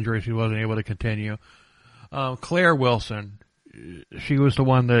of his injuries, he wasn't able to continue. Claire Wilson, she was the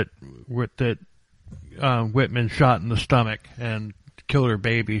one that Whitman shot in the stomach and killed her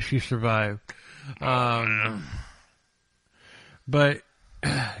baby. She survived. But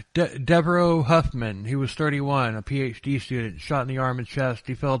Devereaux Huffman, he was 31, a PhD student, shot in the arm and chest.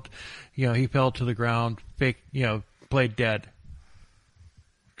 He fell to the ground, played dead.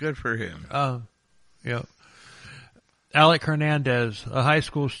 Good for him. Yeah. Alec Hernandez, a high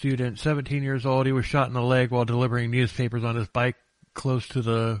school student, 17 years old. He was shot in the leg while delivering newspapers on his bike close to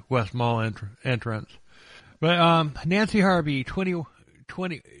the West Mall entrance. But Nancy Harvey,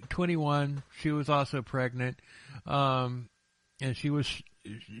 21, she was also pregnant, and she was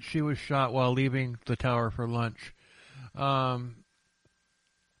shot while leaving the tower for lunch.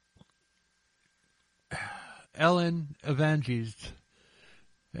 Ellen Evangelist,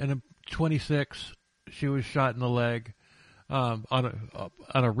 and 26, she was shot in the leg on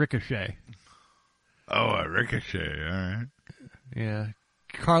a ricochet. Oh, a ricochet, all right. Yeah.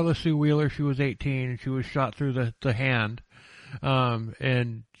 Carla Sue Wheeler, she was 18, and she was shot through the hand.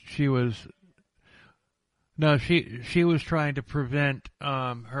 And she was trying to prevent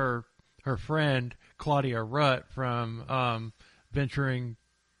her friend Claudia Rutt from venturing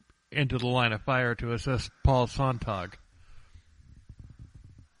into the line of fire to assist Paul Sontag.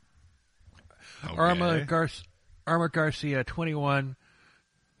 Okay. Arma Garcia, 21.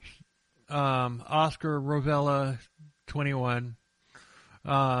 Oscar Rovella, 21.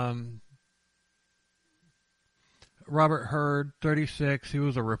 Robert Hurd, 36. He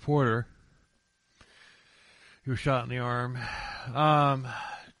was a reporter. He was shot in the arm.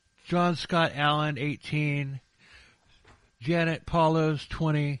 John Scott Allen, 18. Janet Paulos,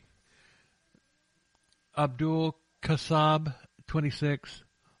 20. Abdul Kassab, 26.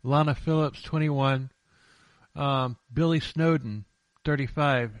 Lana Phillips, 21. Billy Snowden,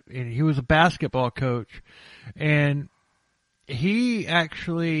 35. And he was a basketball coach. And he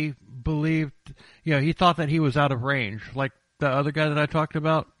actually believed, he thought that he was out of range, like the other guy that I talked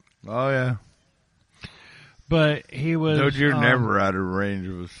about. Oh, yeah. But he was... Dude, you're never out of range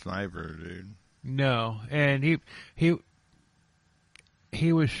of a sniper, dude. No. And he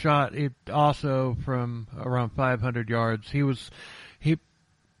was shot also from around 500 yards.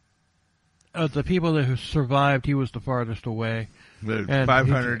 Of the people that survived, he was the farthest away. Dude,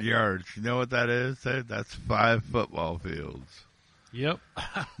 500 yards. You know what that is? That's 5 football fields. Yep.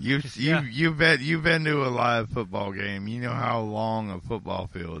 You've been to a live football game. You know how long a football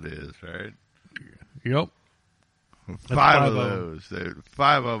field is, right? Yep. 5 of those, dude.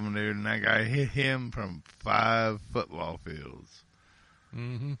 5 of them, dude. And that guy hit him from 5 football fields.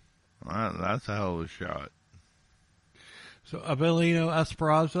 Mm-hmm. That's a hell of a shot. So Avelino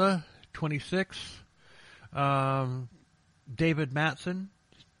Esparza, 26. David Matson.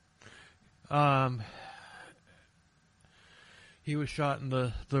 He was shot in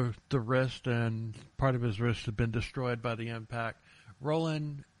the wrist, and part of his wrist had been destroyed by the impact.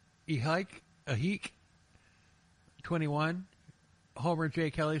 Roland Ahik, 21. Homer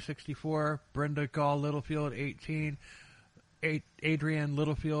J. Kelly, 64. Brenda Gall Littlefield, 18. Adrienne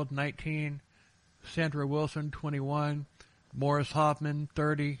Littlefield, 19. Sandra Wilson, 21. Morris Hoffman,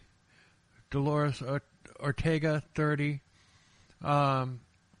 30. Dolores Ortega, 30. Della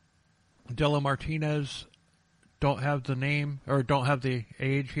Martinez, don't have the name, or don't have the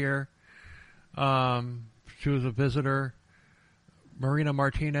age here. She was a visitor. Marina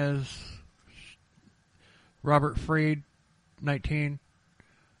Martinez. Robert Freed, 19.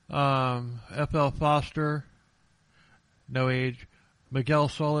 F.L. Foster, no age. Miguel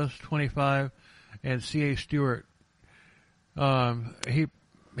Solis, 25. And C.A. Stewart.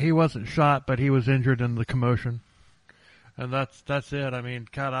 He wasn't shot, but he was injured in the commotion. And that's it. I mean,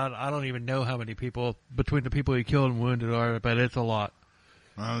 God, I don't even know how many people, between the people he killed and wounded are, but it's a lot.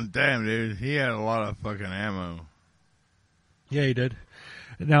 Damn, dude. He had a lot of fucking ammo. Yeah, he did.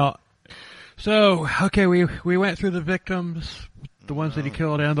 Now, so, okay, we went through the victims, the ones that he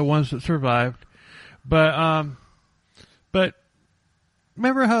killed and the ones that survived. But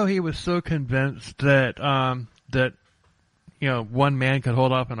remember how he was so convinced that, one man could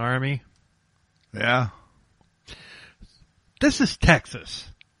hold off an army? Yeah. This is Texas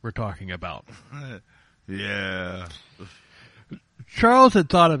we're talking about. Yeah. Charles had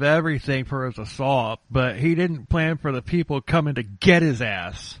thought of everything for his assault, but he didn't plan for the people coming to get his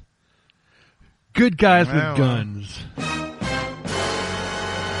ass. Good guys with guns.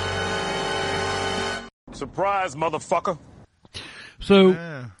 Surprise, motherfucker.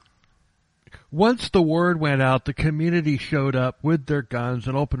 So, once the word went out, the community showed up with their guns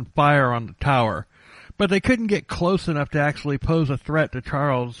and opened fire on the tower. But they couldn't get close enough to actually pose a threat to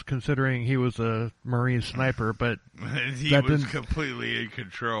Charles, considering he was a Marine sniper, but he was completely in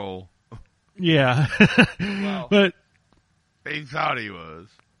control. Yeah. Well, but he thought he was.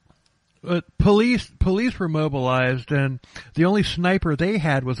 Police were mobilized, and the only sniper they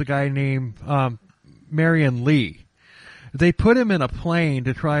had was a guy named Marion Lee. They put him in a plane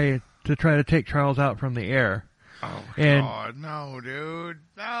to try to take Charles out from the air. Oh, and, God, no, dude,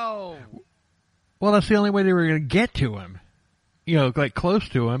 no. Well, that's the only way they were going to get to him. You know, like close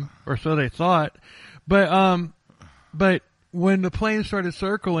to him, or so they thought. But when the plane started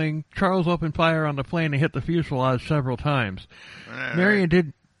circling, Charles opened fire on the plane and hit the fuselage several times. Marion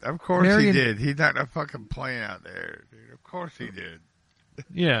did. Of course he did. He knocked a fucking plane out there, dude. Of course he did.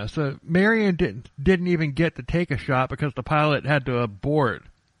 Yeah, so Marion didn't even get to take a shot because the pilot had to abort.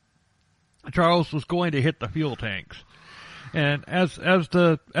 Charles was going to hit the fuel tanks. And as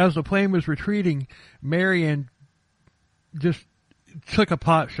the plane was retreating, Marion just took a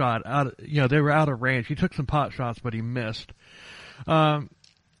pot shot out. They were out of range. He took some pot shots, but he missed.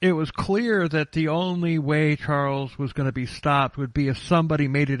 It was clear that the only way Charles was going to be stopped would be if somebody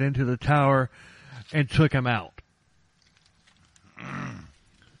made it into the tower and took him out.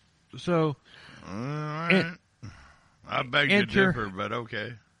 So, I beg to differ, but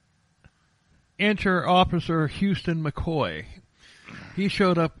okay. Enter Officer Houston McCoy. He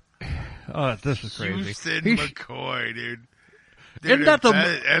showed up. Oh, this is crazy. Houston McCoy, dude. Isn't that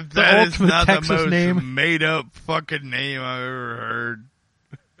if the that is ultimate not Texas the most name? made up fucking name I've ever heard.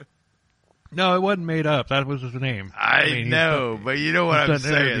 No, it wasn't made up. That was his name. I know, but you know what I'm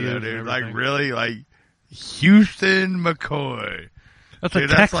saying, though, dude. Like, really, like, Houston McCoy. That's dude, a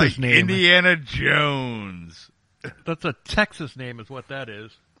Texas that's like name. Indiana Jones. That's a Texas name is what that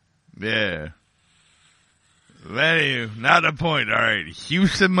is. Yeah. But anyway, not the point. All right,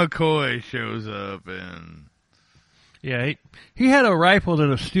 Houston McCoy shows up and... Yeah, he had a rifle that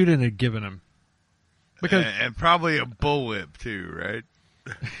a student had given him. Because and probably a bullwhip, too, right?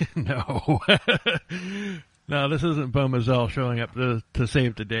 No. No, this isn't Bo Mazel showing up to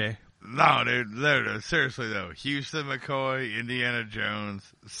save the day. No, dude. No, seriously, though. Houston McCoy, Indiana Jones,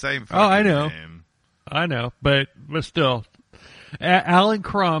 same fucking I know. name. I know, but still. Alan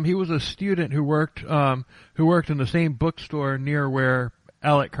Crum, he was a student who worked in the same bookstore near where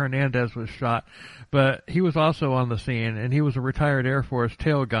Alec Hernandez was shot, but he was also on the scene, and he was a retired Air Force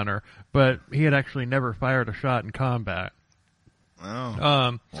tail gunner, but he had actually never fired a shot in combat.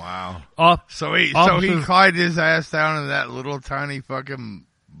 Oh, wow! So he climbed his ass down in that little tiny fucking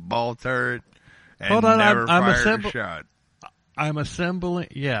ball turret and never fired a shot. I'm assembling.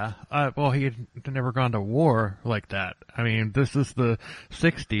 Yeah. Well, he had never gone to war like that. I mean, this is the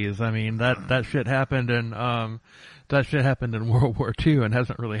 '60s. I mean, that shit happened in World War II and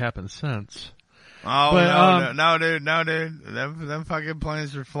hasn't really happened since. Oh, but, no, dude. Them fucking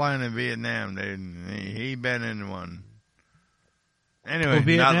planes were flying in Vietnam, dude. He been in one. Anyway,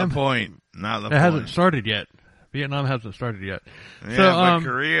 Vietnam, not the point. Not the point. It hasn't started yet. Vietnam hasn't started yet. Yeah, so, but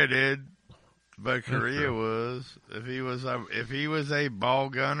Korea did. But Korea was. If he was a ball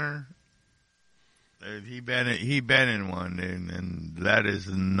gunner, dude, he been in one, dude, and that is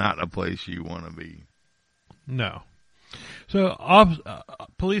not a place you want to be. No. So,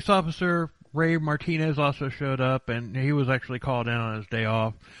 police officer Ray Martinez also showed up, and he was actually called in on his day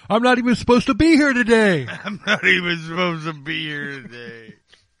off. I'm not even supposed to be here today. I'm not even supposed to be here today.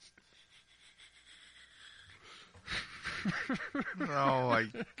 Oh my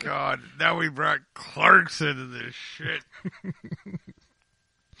God. Now we brought clerks into this shit.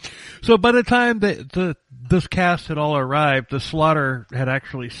 So by the time this cast had all arrived, the slaughter had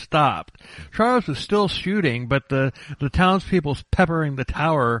actually stopped. Charles was still shooting, but the townspeople peppering the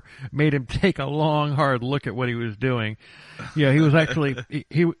tower made him take a long, hard look at what he was doing. Yeah, he was actually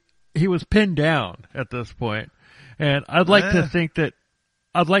he was pinned down at this point, and I'd like to think that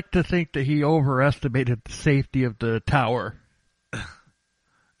he overestimated the safety of the tower.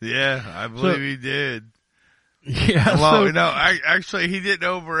 Yeah, I believe he did. Yeah. Well, actually, he didn't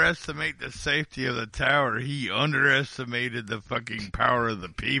overestimate the safety of the tower. He underestimated the fucking power of the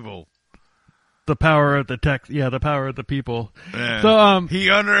people. The power of the the power of the people. Yeah. So,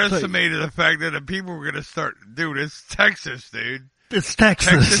 he underestimated the fact that the people were going to start. Dude, it's Texas, dude. It's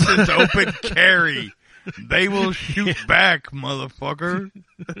Texas. Texas is open carry. They will shoot back, motherfucker.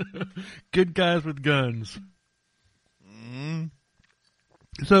 Good guys with guns. Mm-hmm.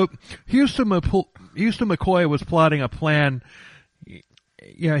 So Houston McCoy was plotting a plan.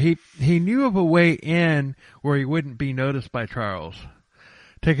 Yeah, he knew of a way in where he wouldn't be noticed by Charles.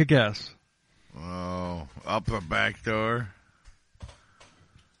 Take a guess. Oh, up the back door?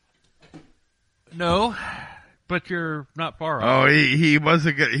 No, but you're not far off. Oh, he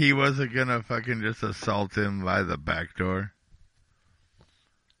wasn't gonna fucking just assault him by the back door.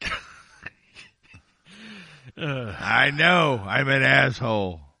 I know. I'm an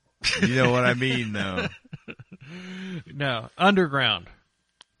asshole. You know what I mean, though. No, underground.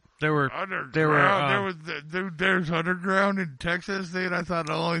 There's underground in Texas, dude. I thought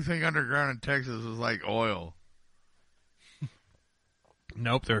the only thing underground in Texas was like oil.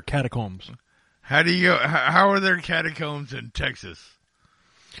 Nope, there are catacombs. How are there catacombs in Texas?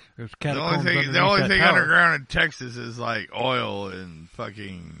 There's catacombs. The only thing underground in Texas is like oil and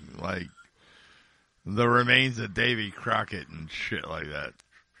fucking like the remains of Davy Crockett and shit like that.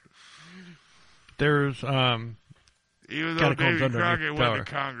 There's even though Davy Crockett went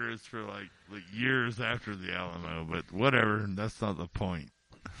to Congress for like years after the Alamo, but whatever, that's not the point.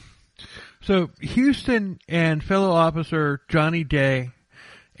 So Houston and fellow officer Johnny Day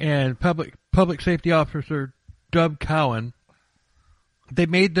and public safety officer Dub Cowan, they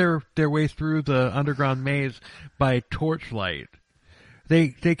made their way through the underground maze by torchlight. They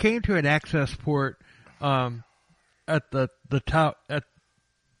came to an access port at the tower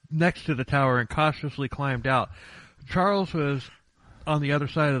next to the tower and cautiously climbed out. Charles was on the other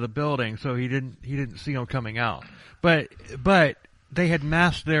side of the building, so he didn't see them coming out. But they had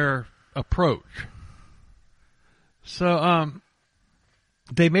masked their approach. So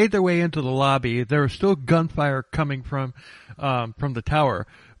they made their way into the lobby. There was still gunfire coming from the tower,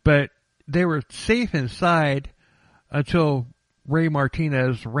 but they were safe inside until Ray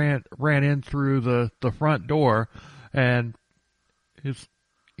Martinez ran in through the front door, and it's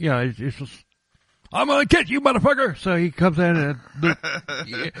just, I'm gonna get you, motherfucker! So he comes in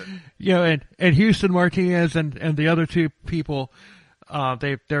and and Houston Martinez and the other two people,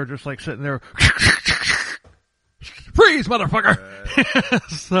 they're just like sitting there, freeze, motherfucker!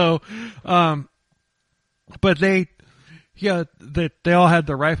 So, but they all had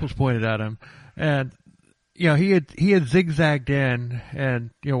their rifles pointed at him, and he had zigzagged in,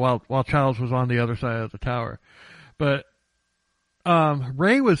 and while Charles was on the other side of the tower, but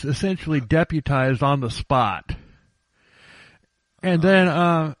Ray was essentially deputized on the spot, and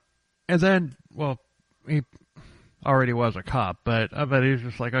then he already was a cop, but he was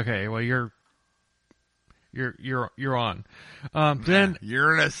just like, okay, well you're on. Then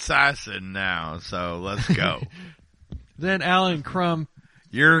you're an assassin now, so let's go. Then Alan Crum,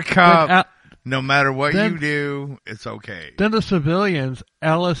 you're a cop. No matter what you do, it's okay. Then the civilians,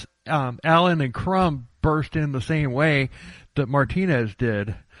 Alan and Crum, burst in the same way that Martinez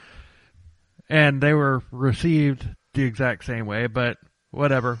did, and they were received the exact same way, but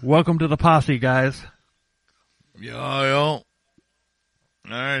whatever. Welcome to the posse, guys. Yo. All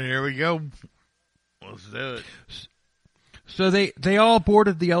right, here we go. Let's do it. So they all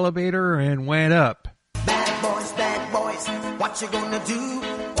boarded the elevator and went up. Bad boys, what you gonna do?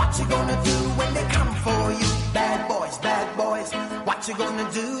 What you gonna do when they come for you? Bad boys, what you gonna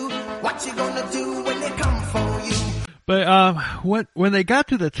do? What you gonna do when they come for you? But when they got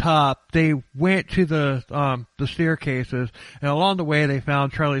to the top, they went to the staircases, and along the way they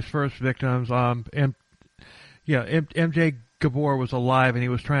found Charlie's first victims. MJ Gabor was alive, and he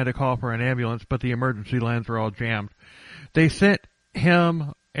was trying to call for an ambulance, but the emergency lines were all jammed. They sent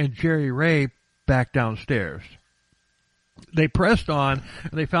him and Jerry Ray back downstairs. They pressed on,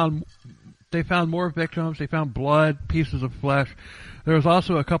 and they found more victims. They found blood, pieces of flesh. There was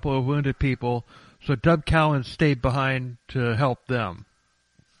also a couple of wounded people, so Dub Cowan stayed behind to help them.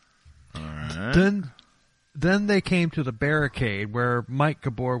 All right. Then they came to the barricade where Mike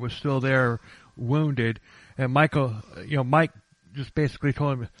Gabor was still there, wounded, and Mike just basically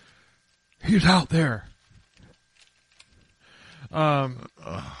told him, he's out there. Oh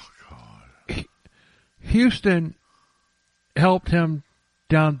God. Houston helped him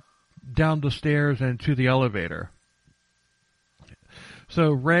down the stairs and to the elevator.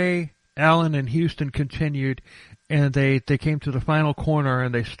 So Ray, Allen, and Houston continued, and they came to the final corner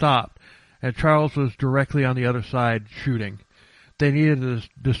and they stopped. And Charles was directly on the other side shooting. They needed a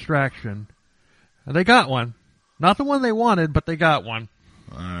distraction, and they got one. Not the one they wanted, but they got one.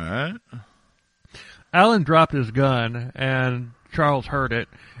 All right. Allen dropped his gun, and Charles heard it,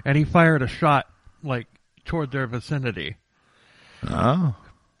 and he fired a shot toward their vicinity. Oh.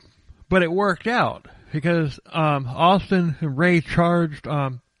 But it worked out because Austin and Ray charged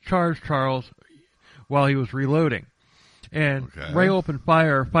Charles while he was reloading, and Ray opened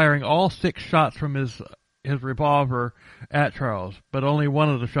fire, firing all 6 shots from his revolver at Charles, but only one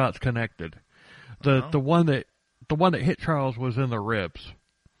of the shots connected. The one that hit Charles was in the ribs.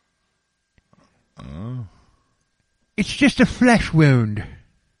 Oh. It's just a flesh wound.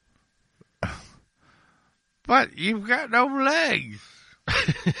 But you've got no legs.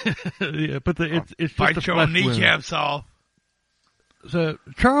 Yeah, but it's just bite a your flesh kneecaps wound. off. So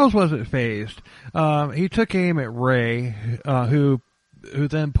Charles wasn't phased. He took aim at Ray, who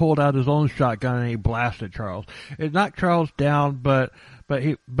then pulled out his own shotgun and he blasted Charles. It knocked Charles down, but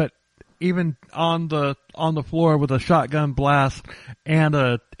even on the floor with a shotgun blast and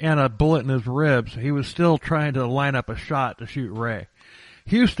a bullet in his ribs, he was still trying to line up a shot to shoot Ray.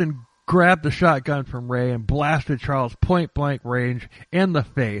 Houston grabbed the shotgun from Ray and blasted Charles point blank range in the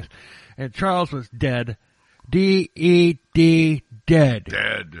face, and Charles was dead. D-E-D, dead.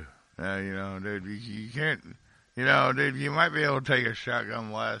 Dead. Dude, you can't, dude, you might be able to take a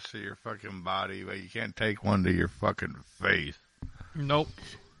shotgun blast to your fucking body, but you can't take one to your fucking face. Nope.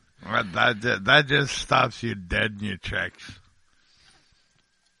 That just stops you dead in your tracks.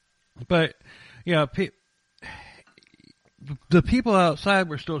 But, the people outside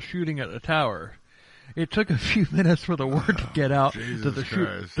were still shooting at the tower. It took a few minutes for the word to get out that the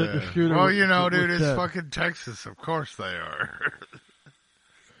shooter. Well, dude, it's fucking Texas. Of course they are.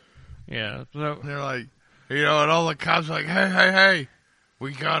 Yeah. So they're like, and all the cops are like, hey,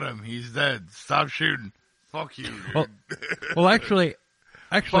 we got him. He's dead. Stop shooting. Fuck you, dude. Well, actually,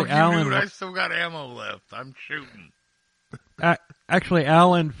 Fuck Alan. You, dude, I still got ammo left. I'm shooting. Actually,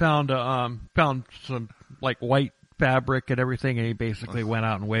 Alan found some like white fabric and everything, and he basically went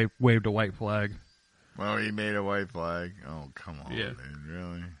out and waved a white flag. Well, he made a white flag. Oh, come on, yeah. Dude,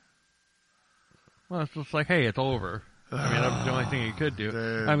 really? Well, it's just like, hey, it's over. I mean, that was the only thing he could do.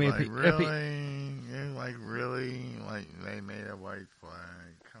 Dude, I mean, like, really, they made a white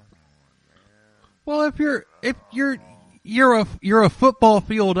flag. Come on, man. Well, if you're a football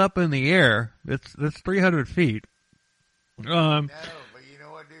field up in the air, it's 300 feet. No, but you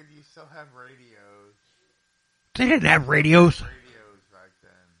know what, dude? You still have radios. They didn't have radios. Back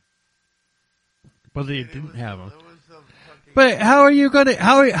then. But they didn't have them. But how are you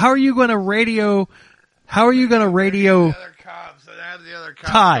gonna radio? How are you gonna radio? The other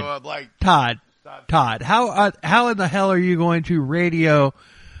cops go up like Todd. How in the hell are you going to radio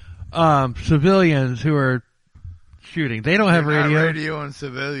civilians who are shooting? They don't have radio. Not radioing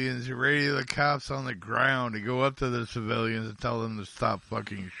civilians. You radio the cops on the ground to go up to the civilians and tell them to stop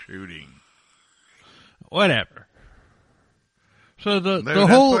fucking shooting. Whatever. So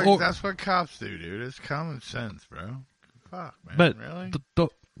that's what cops do, dude. It's common sense, bro. Fuck, man. But really?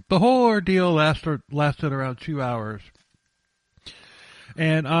 The whole ordeal lasted around 2 hours.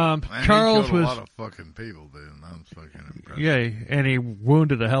 And Charles he killed was a lot of fucking people, dude. That was fucking impressive. Yeah, and he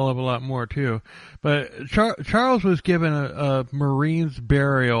wounded a hell of a lot more too. But Charles was given a Marine's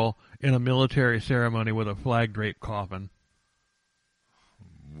burial in a military ceremony with a flag draped coffin.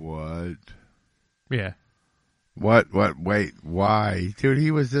 What? Yeah. What? Wait, why? Dude,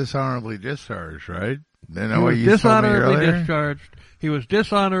 he was dishonorably discharged, right? He was dishonorably discharged. He was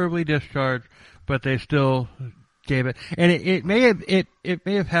dishonorably discharged, but they still gave it. And it may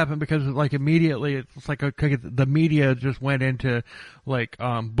have happened because like immediately it's like the media just went into like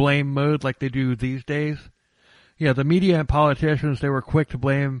blame mode like they do these days. Yeah, the media and politicians, they were quick to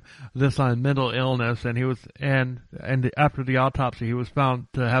blame this on mental illness, and he was and after the autopsy he was found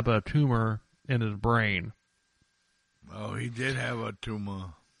to have a tumor in his brain. Oh, he did have a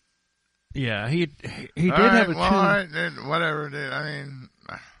tumor. Yeah, he did have a tumor. Right, whatever, dude. I mean,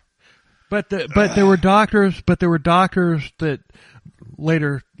 but there were doctors that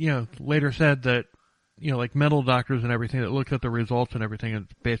later said that, like mental doctors and everything that looked at the results and everything and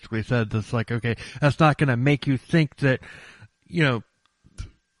basically said that's like, okay, that's not going to make you think that,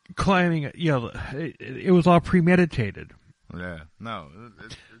 climbing, it was all premeditated. Yeah, no,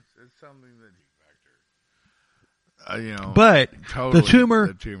 it's something that but totally, the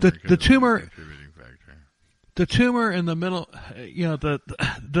tumor in the middle,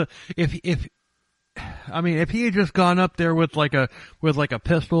 if he had just gone up there with like a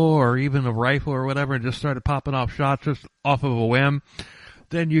pistol or even a rifle or whatever and just started popping off shots just off of a whim,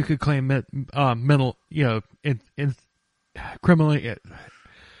 then you could claim mental, criminally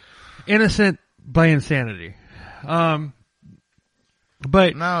innocent by insanity.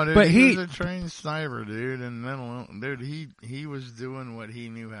 But no, dude, but he was a trained sniper, dude, and he was doing what he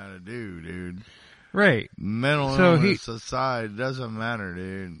knew how to do, dude. Right. Mental illness aside, doesn't matter,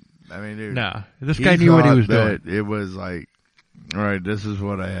 dude. I mean, dude. Nah, this guy knew what he was doing. It was like, all right, this is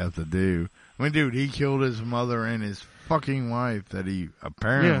what I have to do. I mean, dude, he killed his mother and his fucking wife that he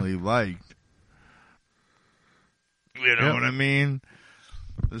apparently liked. You know what I mean?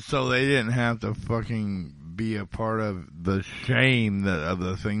 So they didn't have to fucking be a part of the shame of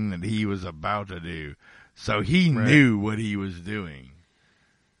the thing that he was about to do. So he knew what he was doing.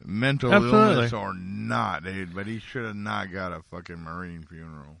 Mental illness or not, dude, but he should have not got a fucking Marine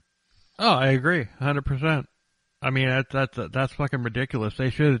funeral. Oh, I agree. 100%. I mean, that's fucking ridiculous. They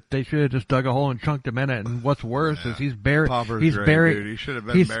should have just dug a hole and chunked him in it. And what's worse is he's buried. Pauper's grave, dude. He should have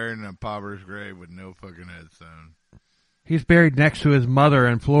been buried in a pauper's grave with no fucking headstone. He's buried next to his mother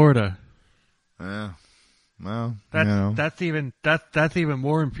in Florida. Yeah. Well, that's even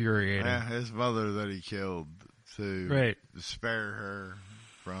more infuriating. Yeah, his mother that he killed to spare her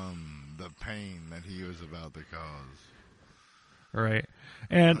from the pain that he was about to cause. Right.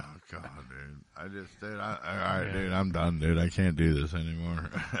 And oh God, dude, all right, dude, I'm done, dude. I can't do this anymore.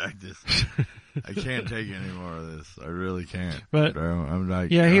 I can't take any more of this. I really can't. But bro, I'm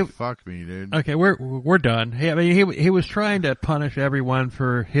like, fuck me, dude. Okay, we're done. I mean, he was trying to punish everyone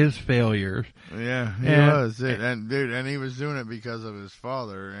for his failures. Yeah, he was, and he was doing it because of his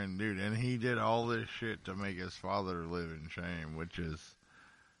father, and he did all this shit to make his father live in shame, which is.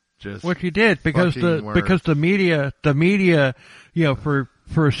 What he did because the media,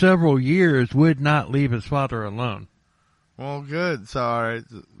 for several years would not leave his father alone. Well, good. So, all right,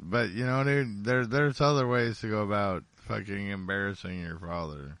 but dude, there's other ways to go about fucking embarrassing your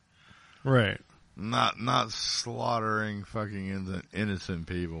father, right? Not slaughtering fucking innocent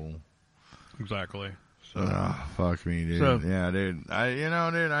people. Exactly. So, oh, fuck me, dude. So, yeah, dude. I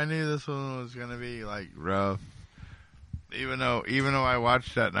knew this one was gonna be like rough. Even though I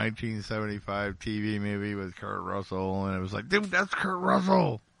watched that 1975 TV movie with Kurt Russell, and it was like, dude, that's Kurt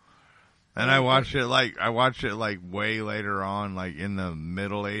Russell. And I watched it like way later on, like in the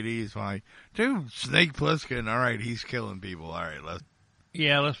middle 80s. I'm like, dude, Snake Plissken, all right, he's killing people. All right,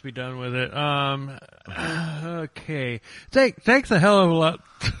 let's be done with it. Okay. Thanks a hell of a lot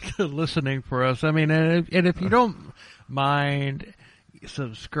for listening for us. I mean, and if you don't mind,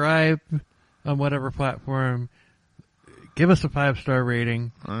 subscribe on whatever platform. Give us a 5-star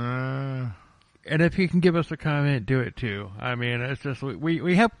rating. And if you can give us a comment, do it too. I mean, it's just,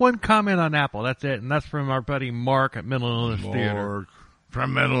 we have one comment on Apple. That's it. And that's from our buddy Mark at Mental Illness Theater.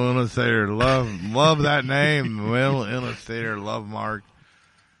 From Mental Illness Theater. Love that name. Mental Illness Theater. Love Mark.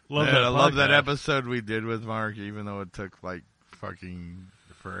 I love that episode we did with Mark, even though it took like fucking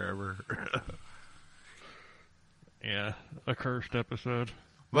forever. Yeah. A cursed episode.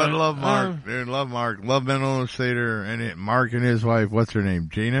 But love Mark, dude. Love Mark. Love Mental Illness Theater. And Mark and his wife, what's her name?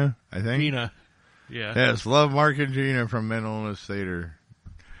 Gina, I think? Gina. Yeah. Yes, love Mark and Gina from Mental Illness Theater.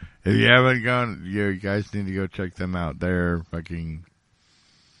 If you haven't gone, you guys need to go check them out. They're fucking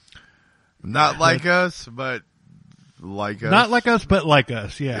not like us, but like us. Not like us, but like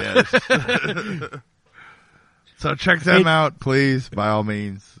us, yeah. Yes. So check them out, please, by all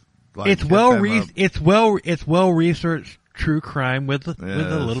means. It's well researched. True crime with a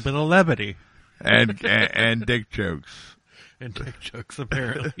little bit of levity. And dick jokes. And dick jokes,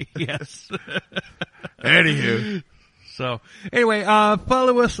 apparently. Yes. Anywho. So, anyway,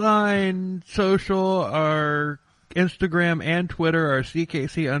 follow us on social, our Instagram and Twitter, our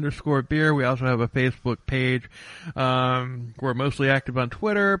CKC_beer. We also have a Facebook page. We're mostly active on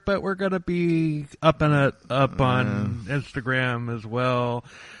Twitter, but we're gonna be up on Instagram as well.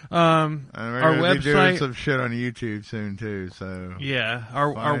 And we're our website, be doing some shit on YouTube soon too. So yeah,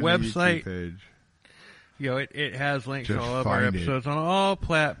 our website page. It has links to all of our episodes on all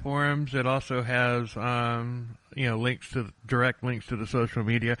platforms. It also has direct links to the social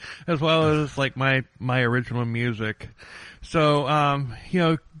media, as well as like my original music. So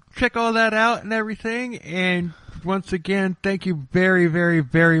check all that out and everything. And once again, thank you very, very,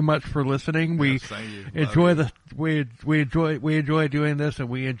 very much for listening. We enjoy doing this, and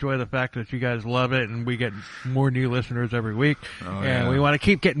we enjoy the fact that you guys love it, and we get more new listeners every week. And we want to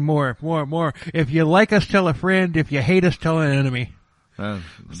keep getting more. If you like us, tell a friend. If you hate us, tell an enemy.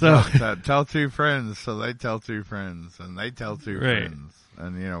 So tell two friends, so they tell two friends, and they tell two friends.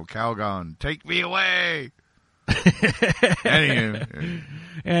 And Calgon, take me away.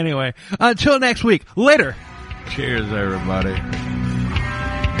 Anyway, until next week. Later. Cheers, everybody.